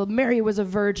girls, Mary was a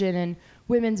virgin, and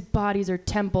women's bodies are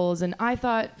temples. And I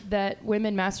thought that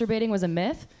women masturbating was a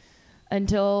myth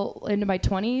until into my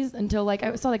 20s, until,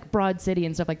 I saw, Broad City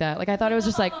and stuff like that. I thought it was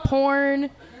just,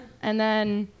 porn. And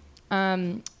then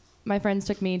my friends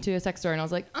took me to a sex store, and I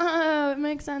was like, it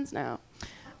makes sense now.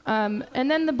 And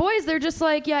then the boys, they're just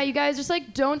like, yeah, you guys just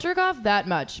don't jerk off that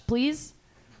much, please.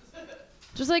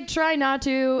 Just try not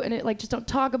to, and just don't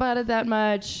talk about it that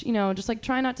much. Just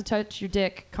try not to touch your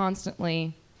dick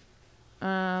constantly.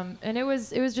 And it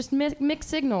was just mixed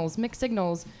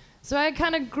signals. So I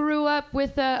kind of grew up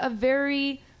with a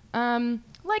very,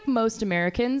 like most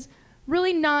Americans,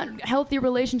 really not healthy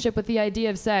relationship with the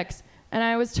idea of sex. And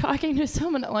I was talking to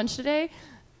someone at lunch today,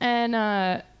 and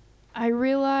I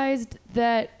realized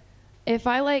that if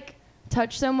I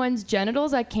touch someone's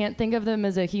genitals, I can't think of them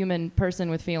as a human person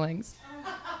with feelings.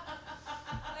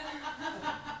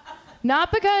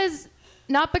 Not because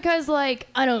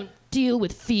I don't deal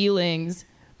with feelings,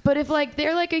 but if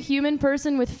they're a human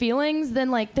person with feelings,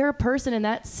 then they're a person, and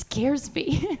that scares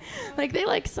me.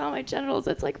 They saw my genitals.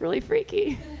 That's really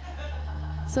freaky.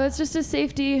 So it's just a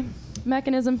safety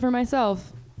mechanism for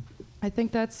myself. I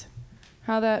think that's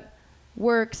how that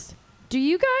works. Do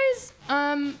you guys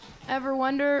ever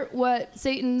wonder what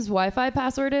Satan's Wi-Fi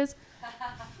password is?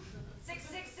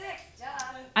 666, duh.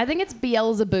 I think it's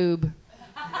Beelzebub.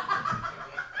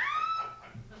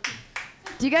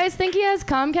 Do you guys think he has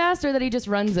Comcast or that he just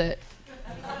runs it?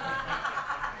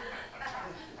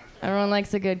 Everyone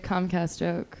likes a good Comcast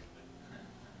joke.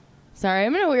 Sorry,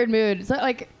 I'm in a weird mood. It's not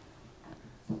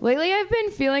lately I've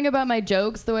been feeling about my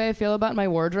jokes the way I feel about my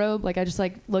wardrobe. I just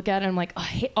look at it and I'm like, oh, I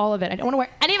hate all of it. I don't want to wear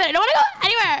any of it. I don't want to go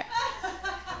anywhere.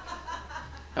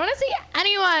 I don't want to see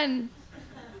anyone.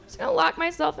 I'm just going to lock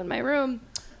myself in my room.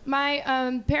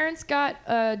 My parents got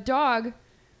a dog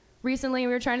recently.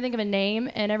 We were trying to think of a name,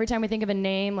 and every time we think of a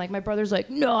name, my brother's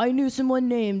like, no, I knew someone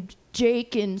named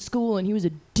Jake in school, and he was a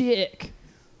dick.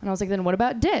 And I was like, then what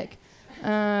about Dick?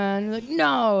 And they're like,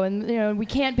 no, and we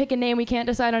can't pick a name. We can't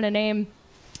decide on a name.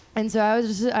 And so I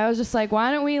was just like,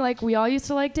 why don't we we all used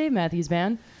to like Dave Matthews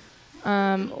Band.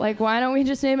 Why don't we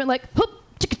just name it Hoop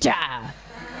Chicka Cha?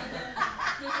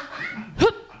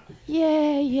 Hoop,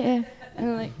 yeah,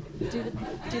 and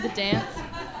do the dance.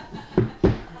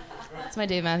 That's my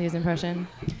Dave Matthews impression.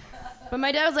 But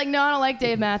my dad was like, no, I don't like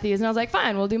Dave Matthews. And I was like,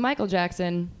 fine, we'll do Michael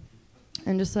Jackson.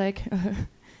 And just like,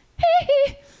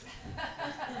 hee.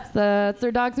 It's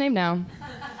their dog's name now.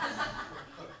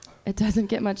 It doesn't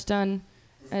get much done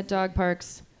at dog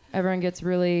parks. Everyone gets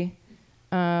really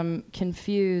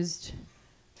confused,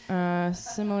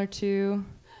 similar to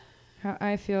how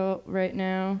I feel right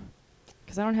now,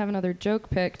 because I don't have another joke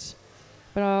picked,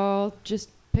 but I'll just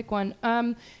pick one.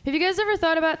 Have you guys ever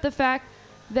thought about the fact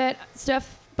that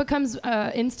stuff becomes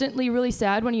instantly really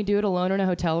sad when you do it alone in a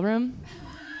hotel room?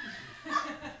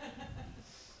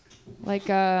 Like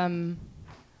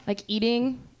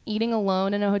eating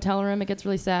alone in a hotel room, it gets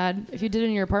really sad. If you did it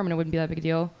in your apartment, it wouldn't be that big a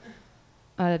deal.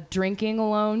 Drinking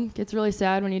alone gets really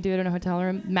sad when you do it in a hotel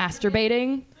room.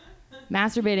 Masturbating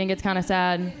gets kind of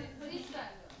sad.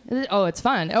 Oh, it's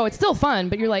fun. Oh, it's still fun,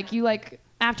 but you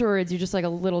afterwards, you're just like a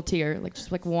little tear, like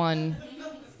just like one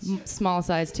small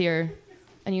size tear,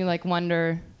 and you like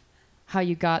wonder how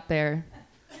you got there.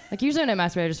 Like usually when I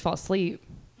masturbate, I just fall asleep.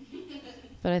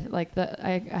 But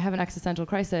I have an existential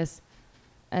crisis,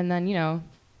 and then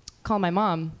call my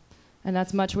mom, and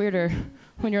that's much weirder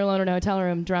when you're alone in a hotel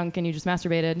room, drunk, and you just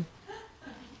masturbated.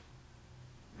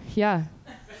 Yeah.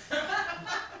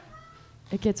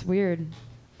 It gets weird.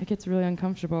 It gets really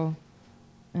uncomfortable,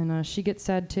 and she gets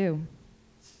sad too.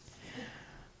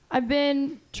 I've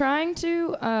been trying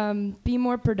to be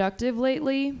more productive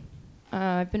lately.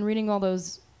 I've been reading all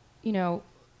those,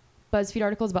 BuzzFeed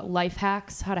articles about life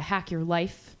hacks, how to hack your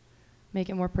life, make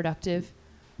it more productive.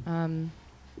 But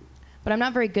I'm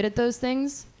not very good at those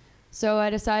things, so I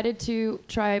decided to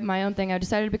try my own thing. I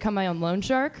decided to become my own loan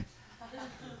shark.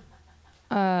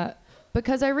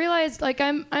 Because I realized,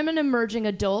 I'm an emerging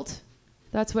adult.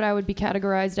 That's what I would be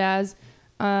categorized as.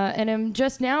 And I'm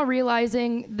just now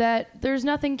realizing that there's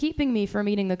nothing keeping me from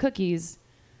eating the cookies.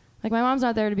 Like, my mom's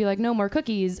not there to be like, no more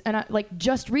cookies. And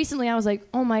just recently I was like,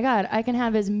 oh my God, I can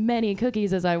have as many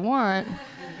cookies as I want.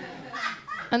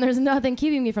 And there's nothing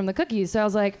keeping me from the cookies. So I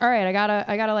was like, all right, I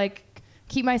gotta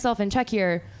keep myself in check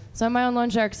here. So I'm my own loan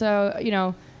shark. So,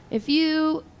 if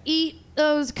you eat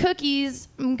those cookies,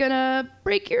 I'm gonna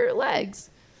break your legs.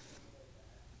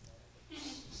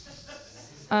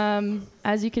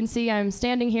 As you can see, I'm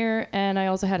standing here, and I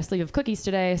also had a sleeve of cookies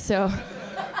today, so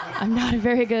I'm not a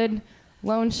very good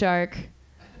loan shark.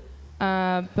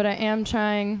 But I am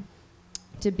trying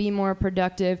to be more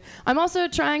productive. I'm also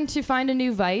trying to find a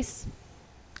new vice.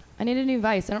 I need a new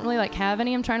vice. I don't really have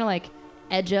any. I'm trying to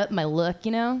edge up my look,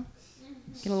 get a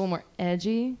little more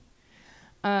edgy.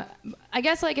 I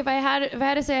guess if I had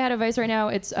to say I had a vice right now,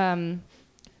 it's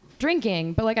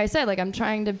drinking. But like I said, I'm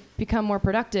trying to become more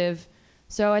productive.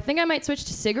 So I think I might switch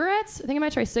to cigarettes. I think I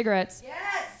might try cigarettes.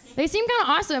 Yes. They seem kind of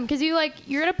awesome because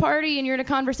you're at a party and you're in a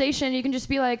conversation. You can just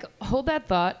be like, hold that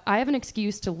thought. I have an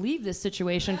excuse to leave this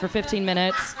situation for 15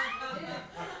 minutes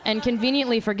and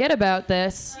conveniently forget about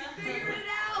this,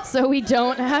 so we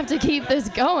don't have to keep this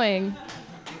going.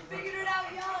 You figured it out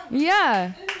young.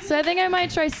 Yeah. So I think I might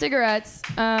try cigarettes.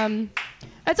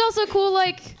 It's also cool,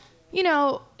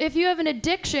 if you have an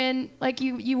addiction,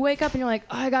 you wake up and you're like,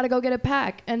 oh, I gotta go get a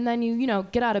pack, and then you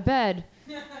get out of bed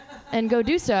and go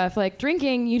do stuff. Like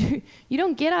drinking, you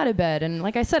don't get out of bed. And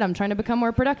like I said, I'm trying to become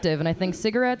more productive, and I think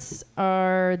cigarettes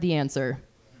are the answer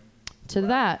to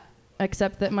that.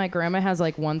 Except that my grandma has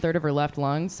 1/3 of her left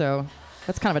lung, so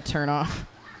that's kind of a turn off.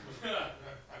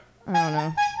 I don't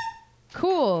know.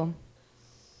 Cool.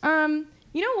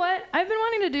 You know what? I've been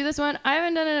wanting to do this one. I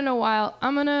haven't done it in a while.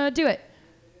 I'm gonna do it.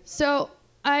 So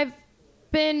I've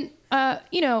been,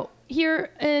 here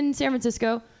in San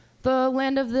Francisco, the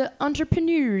land of the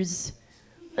entrepreneurs.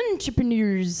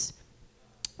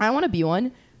 I want to be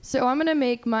one. So I'm going to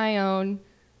make my own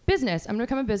business. I'm going to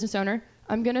become a business owner.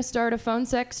 I'm going to start a phone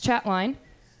sex chat line.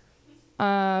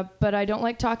 But I don't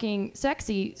like talking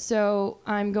sexy, so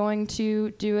I'm going to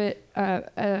do it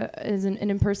as in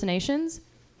impersonations.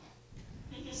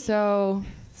 So...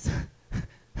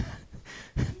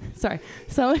 Sorry.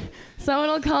 Someone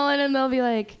will call in and they'll be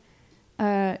like,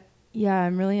 yeah,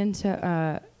 I'm really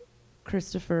into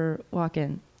Christopher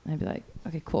Walken. And I'd be like,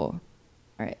 okay, cool.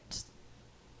 All right, just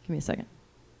give me a second.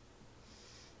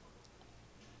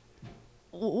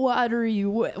 What are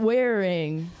you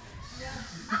wearing?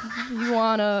 You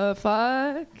wanna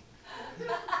fuck?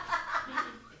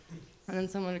 And then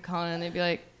someone would call in and they'd be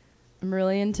like, I'm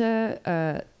really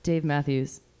into Dave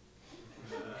Matthews.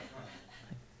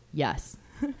 Yes.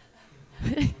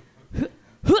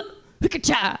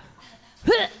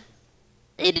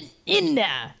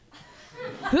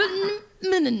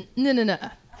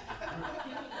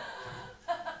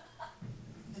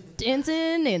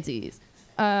 Dancing Nancy's.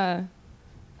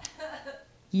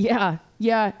 Yeah,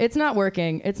 Yeah, it's not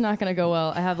working. It's not gonna go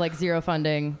well. I have like zero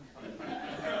funding.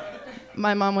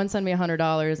 My mom once sent me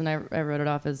 $100 and I wrote it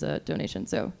off as a donation,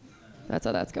 so that's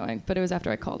how that's going. But it was after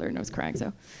I called her and I was crying,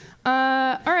 so.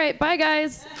 All right, bye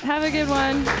guys. Have a good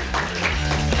one.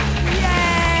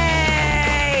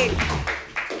 Yay!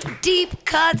 Deep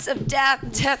cuts of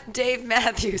Dave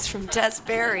Matthews from Tess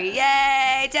Berry.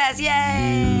 Yay, Tess,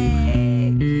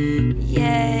 yay!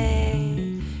 Yay.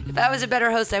 If I was a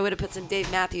better host, I would have put some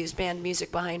Dave Matthews Band music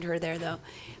behind her there, though.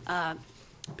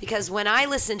 Because when I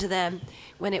listened to them,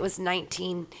 when it was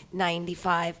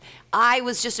 1995, I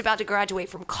was just about to graduate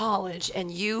from college,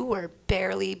 and you were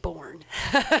barely born.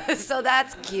 So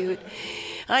that's cute.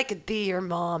 I could be your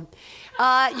mom.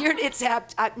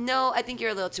 No, I think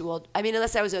you're a little too old. I mean,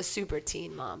 unless I was a super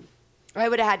teen mom. I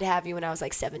would have had to have you when I was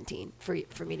like 17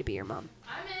 for me to be your mom.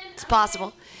 It's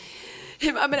possible.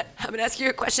 I'm gonna ask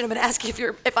you a question. I'm gonna ask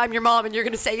you if I'm your mom, and you're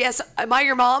gonna say yes. Am I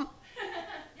your mom?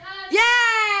 Yes. Yay!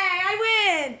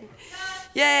 I win.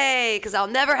 Yay! Because I'll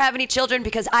never have any children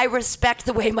because I respect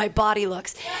the way my body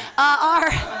looks.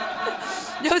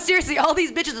 No, seriously, all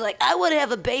these bitches are like, I want to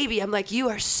have a baby. I'm like, you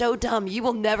are so dumb. You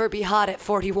will never be hot at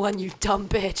 41, you dumb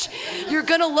bitch. You're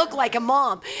gonna look like a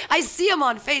mom. I see them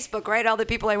on Facebook, right? All the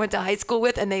people I went to high school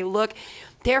with, and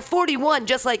they're 41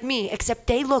 just like me, except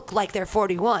they look like they're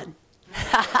 41.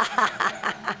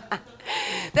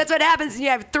 That's what happens when you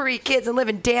have 3 kids and live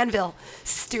in Danville.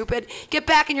 Stupid. Get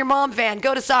back in your mom van.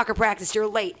 Go to soccer practice. You're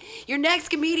late. Your next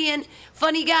comedian,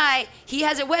 funny guy, he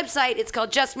has a website. It's called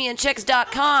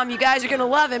justmeandchicks.com. You guys are going to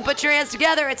love him. Put your hands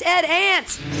together. It's Ed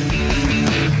Ant.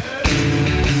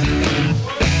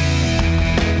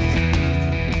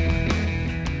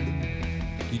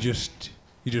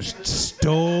 You just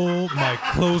stole my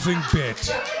closing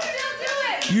bit.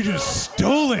 You just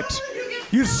stole it.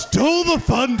 You stole the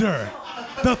thunder.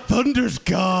 The thunder's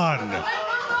gone.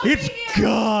 It's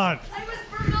gone. I was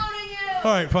promoting you.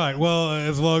 All right, fine. Well,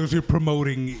 as long as you're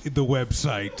promoting the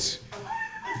website.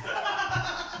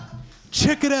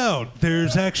 Check it out.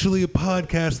 There's actually a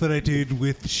podcast that I did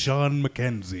with Sean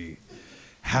McKenzie.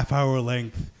 Half-hour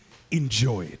length.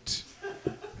 Enjoy it.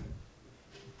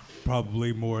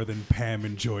 Probably more than Pam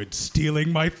enjoyed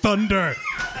stealing my thunder.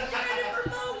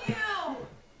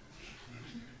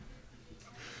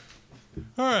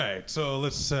 All right, so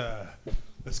let's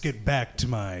get back to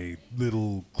my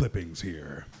little clippings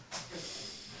here.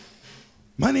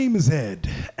 My name is Ed,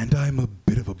 and I'm a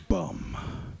bit of a bum.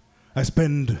 I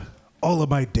spend all of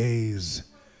my days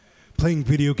playing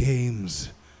video games,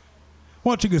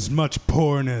 watching as much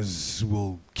porn as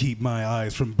will keep my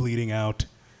eyes from bleeding out,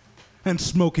 and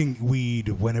smoking weed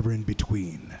whenever in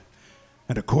between.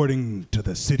 And according to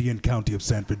the city and county of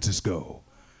San Francisco,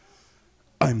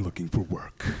 I'm looking for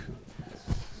work.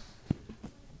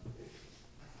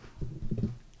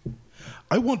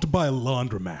 I want to buy a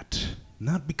laundromat,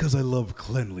 not because I love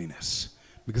cleanliness,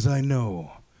 because I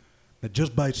know that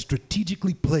just by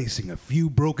strategically placing a few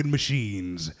broken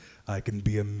machines, I can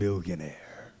be a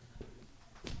millionaire.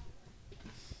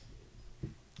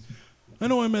 I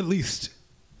know I'm at least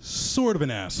sort of an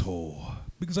asshole,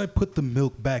 because I put the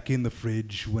milk back in the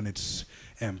fridge when it's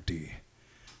empty,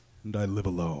 and I live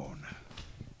alone.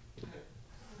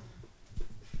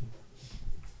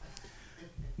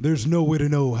 There's no way to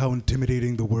know how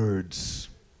intimidating the words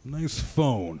 "nice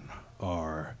phone"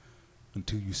 are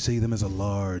until you say them as a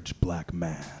large black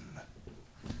man.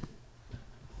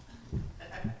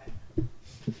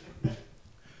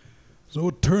 So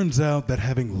it turns out that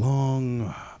having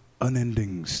long,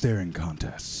 unending staring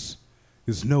contests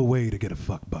is no way to get a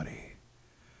fuck buddy.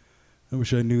 I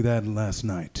wish I knew that last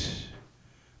night,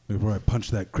 before I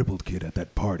punched that crippled kid at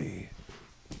that party.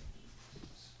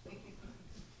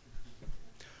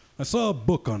 I saw a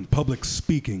book on public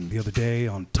speaking the other day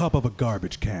on top of a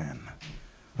garbage can.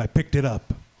 I picked it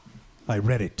up, I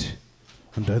read it,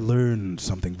 and I learned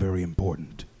something very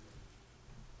important.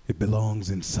 It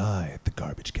belongs inside the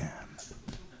garbage can.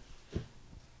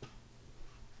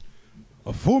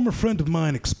 A former friend of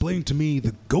mine explained to me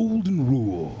the golden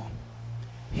rule.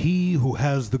 He who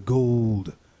has the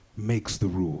gold makes the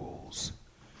rules.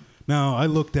 Now, I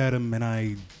looked at him and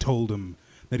I told him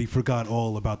that he forgot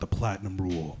all about the platinum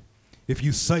rule. If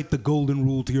you cite the golden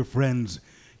rule to your friends,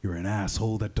 you're an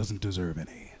asshole that doesn't deserve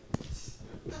any.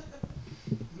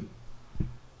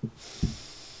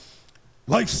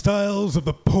 Lifestyles of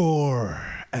the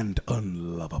poor and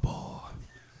unlovable.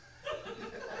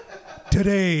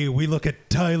 Today, we look at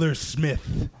Tyler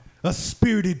Smith, a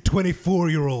spirited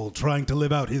 24-year-old trying to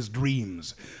live out his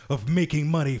dreams of making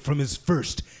money from his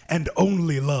first and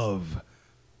only love,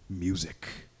 music.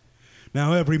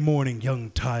 Now, every morning,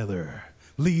 young Tyler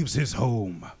leaves his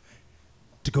home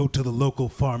to go to the local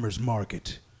farmer's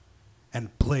market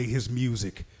and play his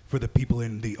music for the people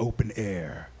in the open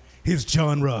air. His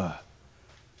genre,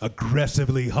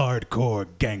 aggressively hardcore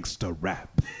gangsta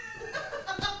rap.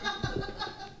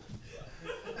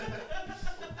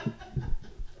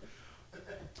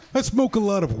 I smoke a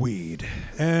lot of weed,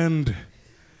 and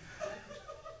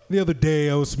the other day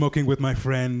I was smoking with my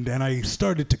friend and I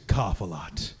started to cough a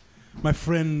lot. My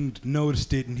friend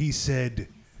noticed it and he said,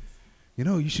 you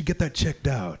know, you should get that checked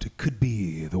out. It could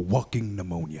be the walking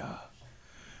pneumonia.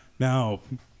 Now,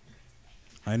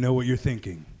 I know what you're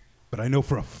thinking, but I know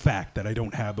for a fact that I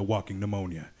don't have the walking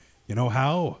pneumonia. You know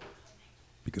how?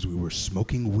 Because we were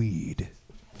smoking weed.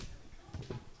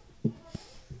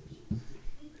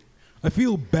 I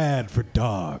feel bad for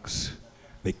dogs.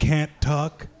 They can't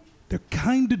talk. They're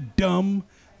kind of dumb.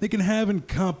 They can have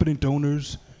incompetent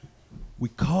owners. We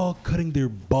call cutting their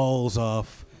balls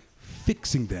off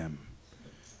fixing them.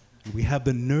 And we have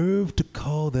the nerve to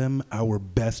call them our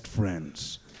best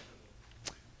friends.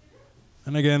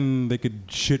 And again, they could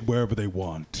shit wherever they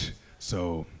want.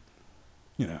 So,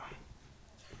 you know.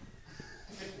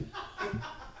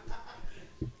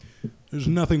 There's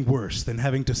nothing worse than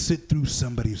having to sit through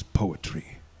somebody's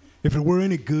poetry. If it were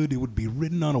any good, it would be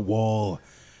written on a wall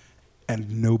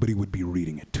and nobody would be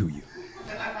reading it to you.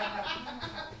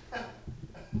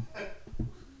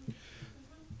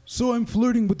 So I'm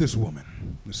flirting with this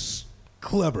woman, this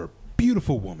clever,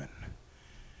 beautiful woman.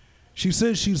 She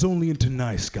says she's only into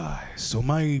nice guys, so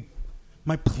my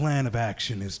plan of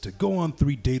action is to go on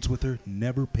 3 dates with her,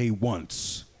 never pay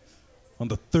once. On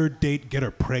the 3rd date, get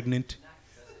her pregnant,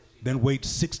 then wait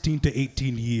 16 to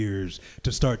 18 years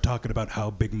to start talking about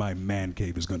how big my man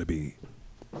cave is going to be.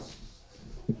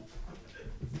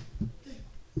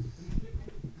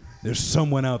 There's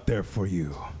someone out there for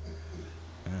you.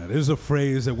 There's a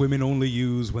phrase that women only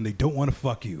use when they don't want to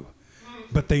fuck you,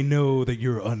 but they know that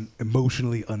you're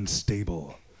emotionally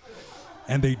unstable,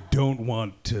 and they don't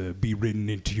want to be written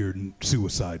into your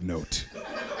suicide note.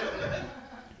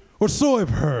 Or so I've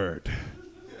heard.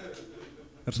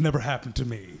 That's never happened to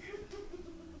me.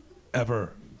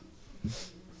 Ever.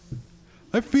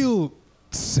 I feel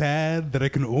sad that I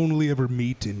can only ever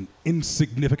meet an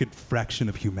insignificant fraction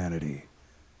of humanity,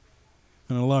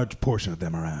 and a large portion of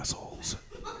them are assholes.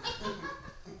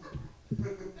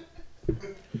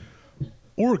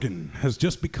 Oregon has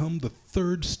just become the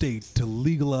 3rd state to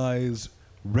legalize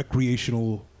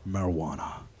recreational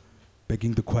marijuana,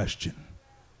 begging the question,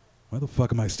 why the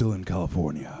fuck am I still in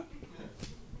California?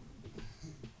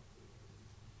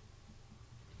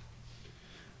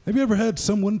 Have you ever had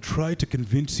someone try to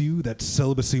convince you that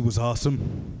celibacy was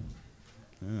awesome?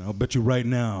 I'll bet you right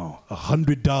now,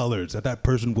 $100 that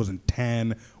person wasn't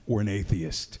tan or an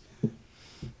atheist.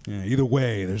 Either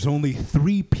way, there's only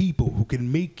 3 people who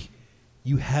can make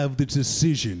you have the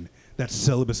decision that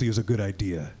celibacy is a good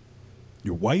idea.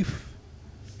 Your wife,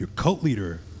 your cult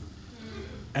leader,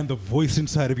 and the voice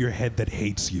inside of your head that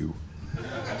hates you.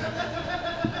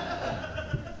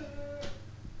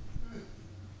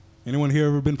 Anyone here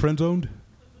ever been friend-zoned?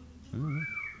 You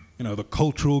know, the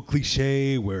cultural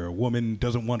cliche where a woman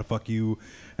doesn't want to fuck you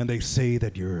and they say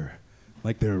that you're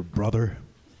like their brother.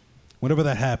 Whenever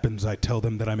that happens, I tell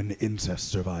them that I'm an incest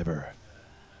survivor.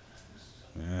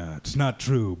 Yeah, it's not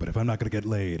true, but if I'm not going to get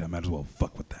laid, I might as well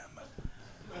fuck with them.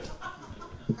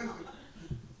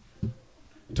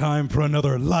 Time for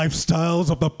another Lifestyles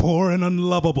of the Poor and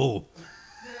Unlovable.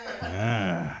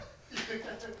 Yeah.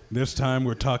 This time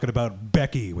we're talking about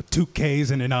Becky with 2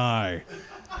 K's and an I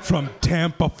from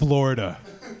Tampa, Florida.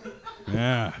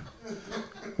 Yeah.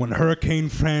 When Hurricane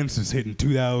Francis hit in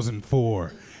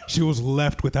 2004, she was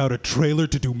left without a trailer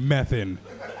to do meth in.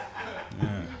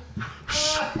 Yeah.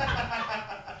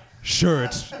 Sure,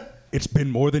 it's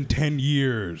been more than 10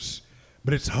 years,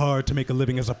 but it's hard to make a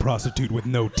living as a prostitute with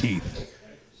no teeth.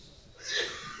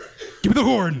 Give me the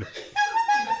horn!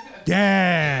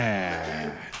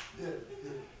 Yeah!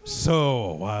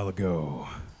 So, a while ago,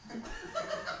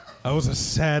 I was a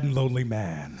sad and lonely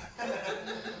man.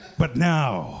 But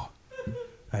now,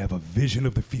 I have a vision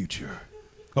of the future,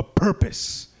 a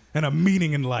purpose, and a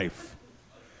meaning in life.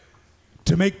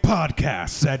 To make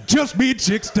podcasts at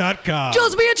justmeandchicks.com.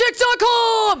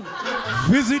 JustMeandChicks.com!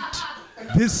 Visit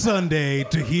this Sunday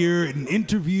to hear an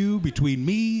interview between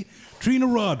me, Trina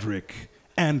Roderick,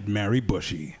 and Mary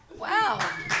Bushy. Wow.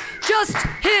 Just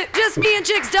hit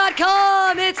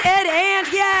justmeandchicks.com. It's Ed and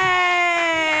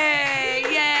yay!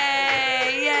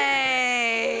 Yay!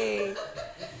 Yay!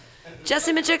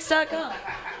 justmeandchicks.com.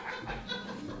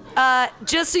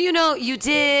 Just so you know, you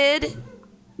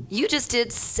just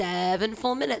did 7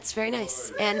 full minutes. Very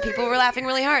nice. And people were laughing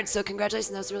really hard, so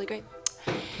congratulations. That was really great.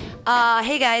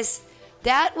 Hey guys,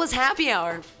 that was happy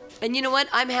hour. And you know what?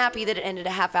 I'm happy that it ended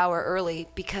a half hour early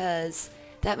because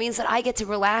that means that I get to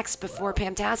relax before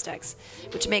Pamtastics,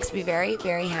 which makes me very,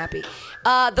 very happy.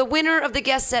 The winner of the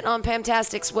guest set on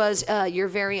Pamtastics was your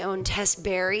very own Tess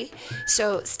Berry.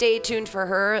 So stay tuned for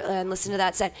her and listen to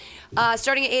that set.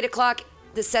 Starting at 8 o'clock,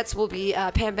 the sets will be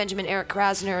Pam Benjamin, Eric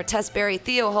Krasner, Tess Berry,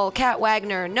 Theo Hull, Kat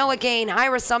Wagner, Noah Gain,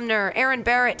 Ira Sumner, Aaron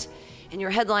Barrett, and your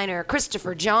headliner,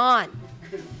 Christopher John.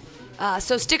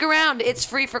 So stick around. It's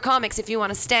free for comics if you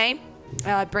want to stay.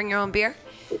 Bring your own beer.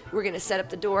 We're going to set up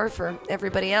the door for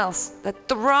everybody else. The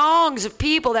throngs of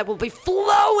people that will be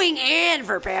flowing in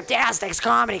for Fantastic's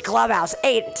Comedy Clubhouse,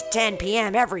 8 to 10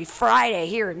 p.m. every Friday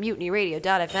here at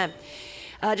MutinyRadio.fm.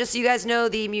 Just so you guys know,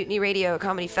 the Mutiny Radio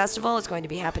Comedy Festival is going to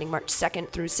be happening March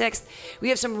 2nd through 6th. We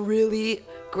have some really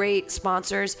great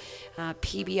sponsors,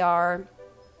 PBR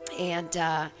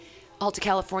and Alta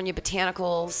California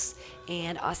Botanicals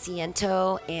and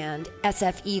Asiento and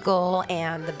SF Eagle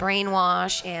and The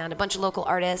Brainwash and a bunch of local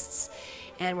artists.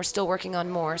 And we're still working on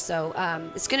more. So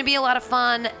it's going to be a lot of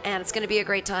fun and it's going to be a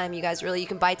great time. You guys you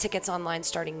can buy tickets online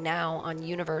starting now on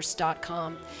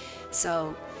universe.com.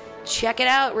 So check it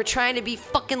out. We're trying to be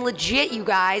fucking legit, you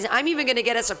guys. I'm even going to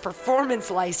get us a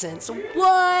performance license.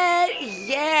 What?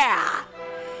 Yeah.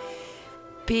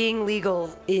 Being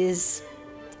legal is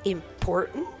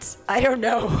important. I don't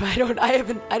know.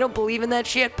 I don't believe in that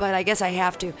shit, but I guess I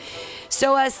have to.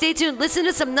 So stay tuned. Listen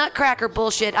to some nutcracker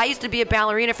bullshit. I used to be a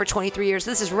ballerina for 23 years.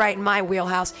 This is right in my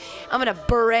wheelhouse. I'm gonna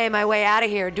beret my way out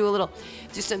of here. Do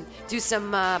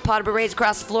some pas de bourrées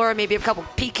across the floor. Maybe a couple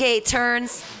piqué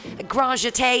turns, a grand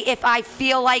jeté if I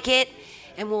feel like it.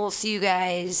 And we'll see you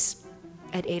guys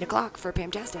at 8 o'clock for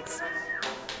Pamtastics.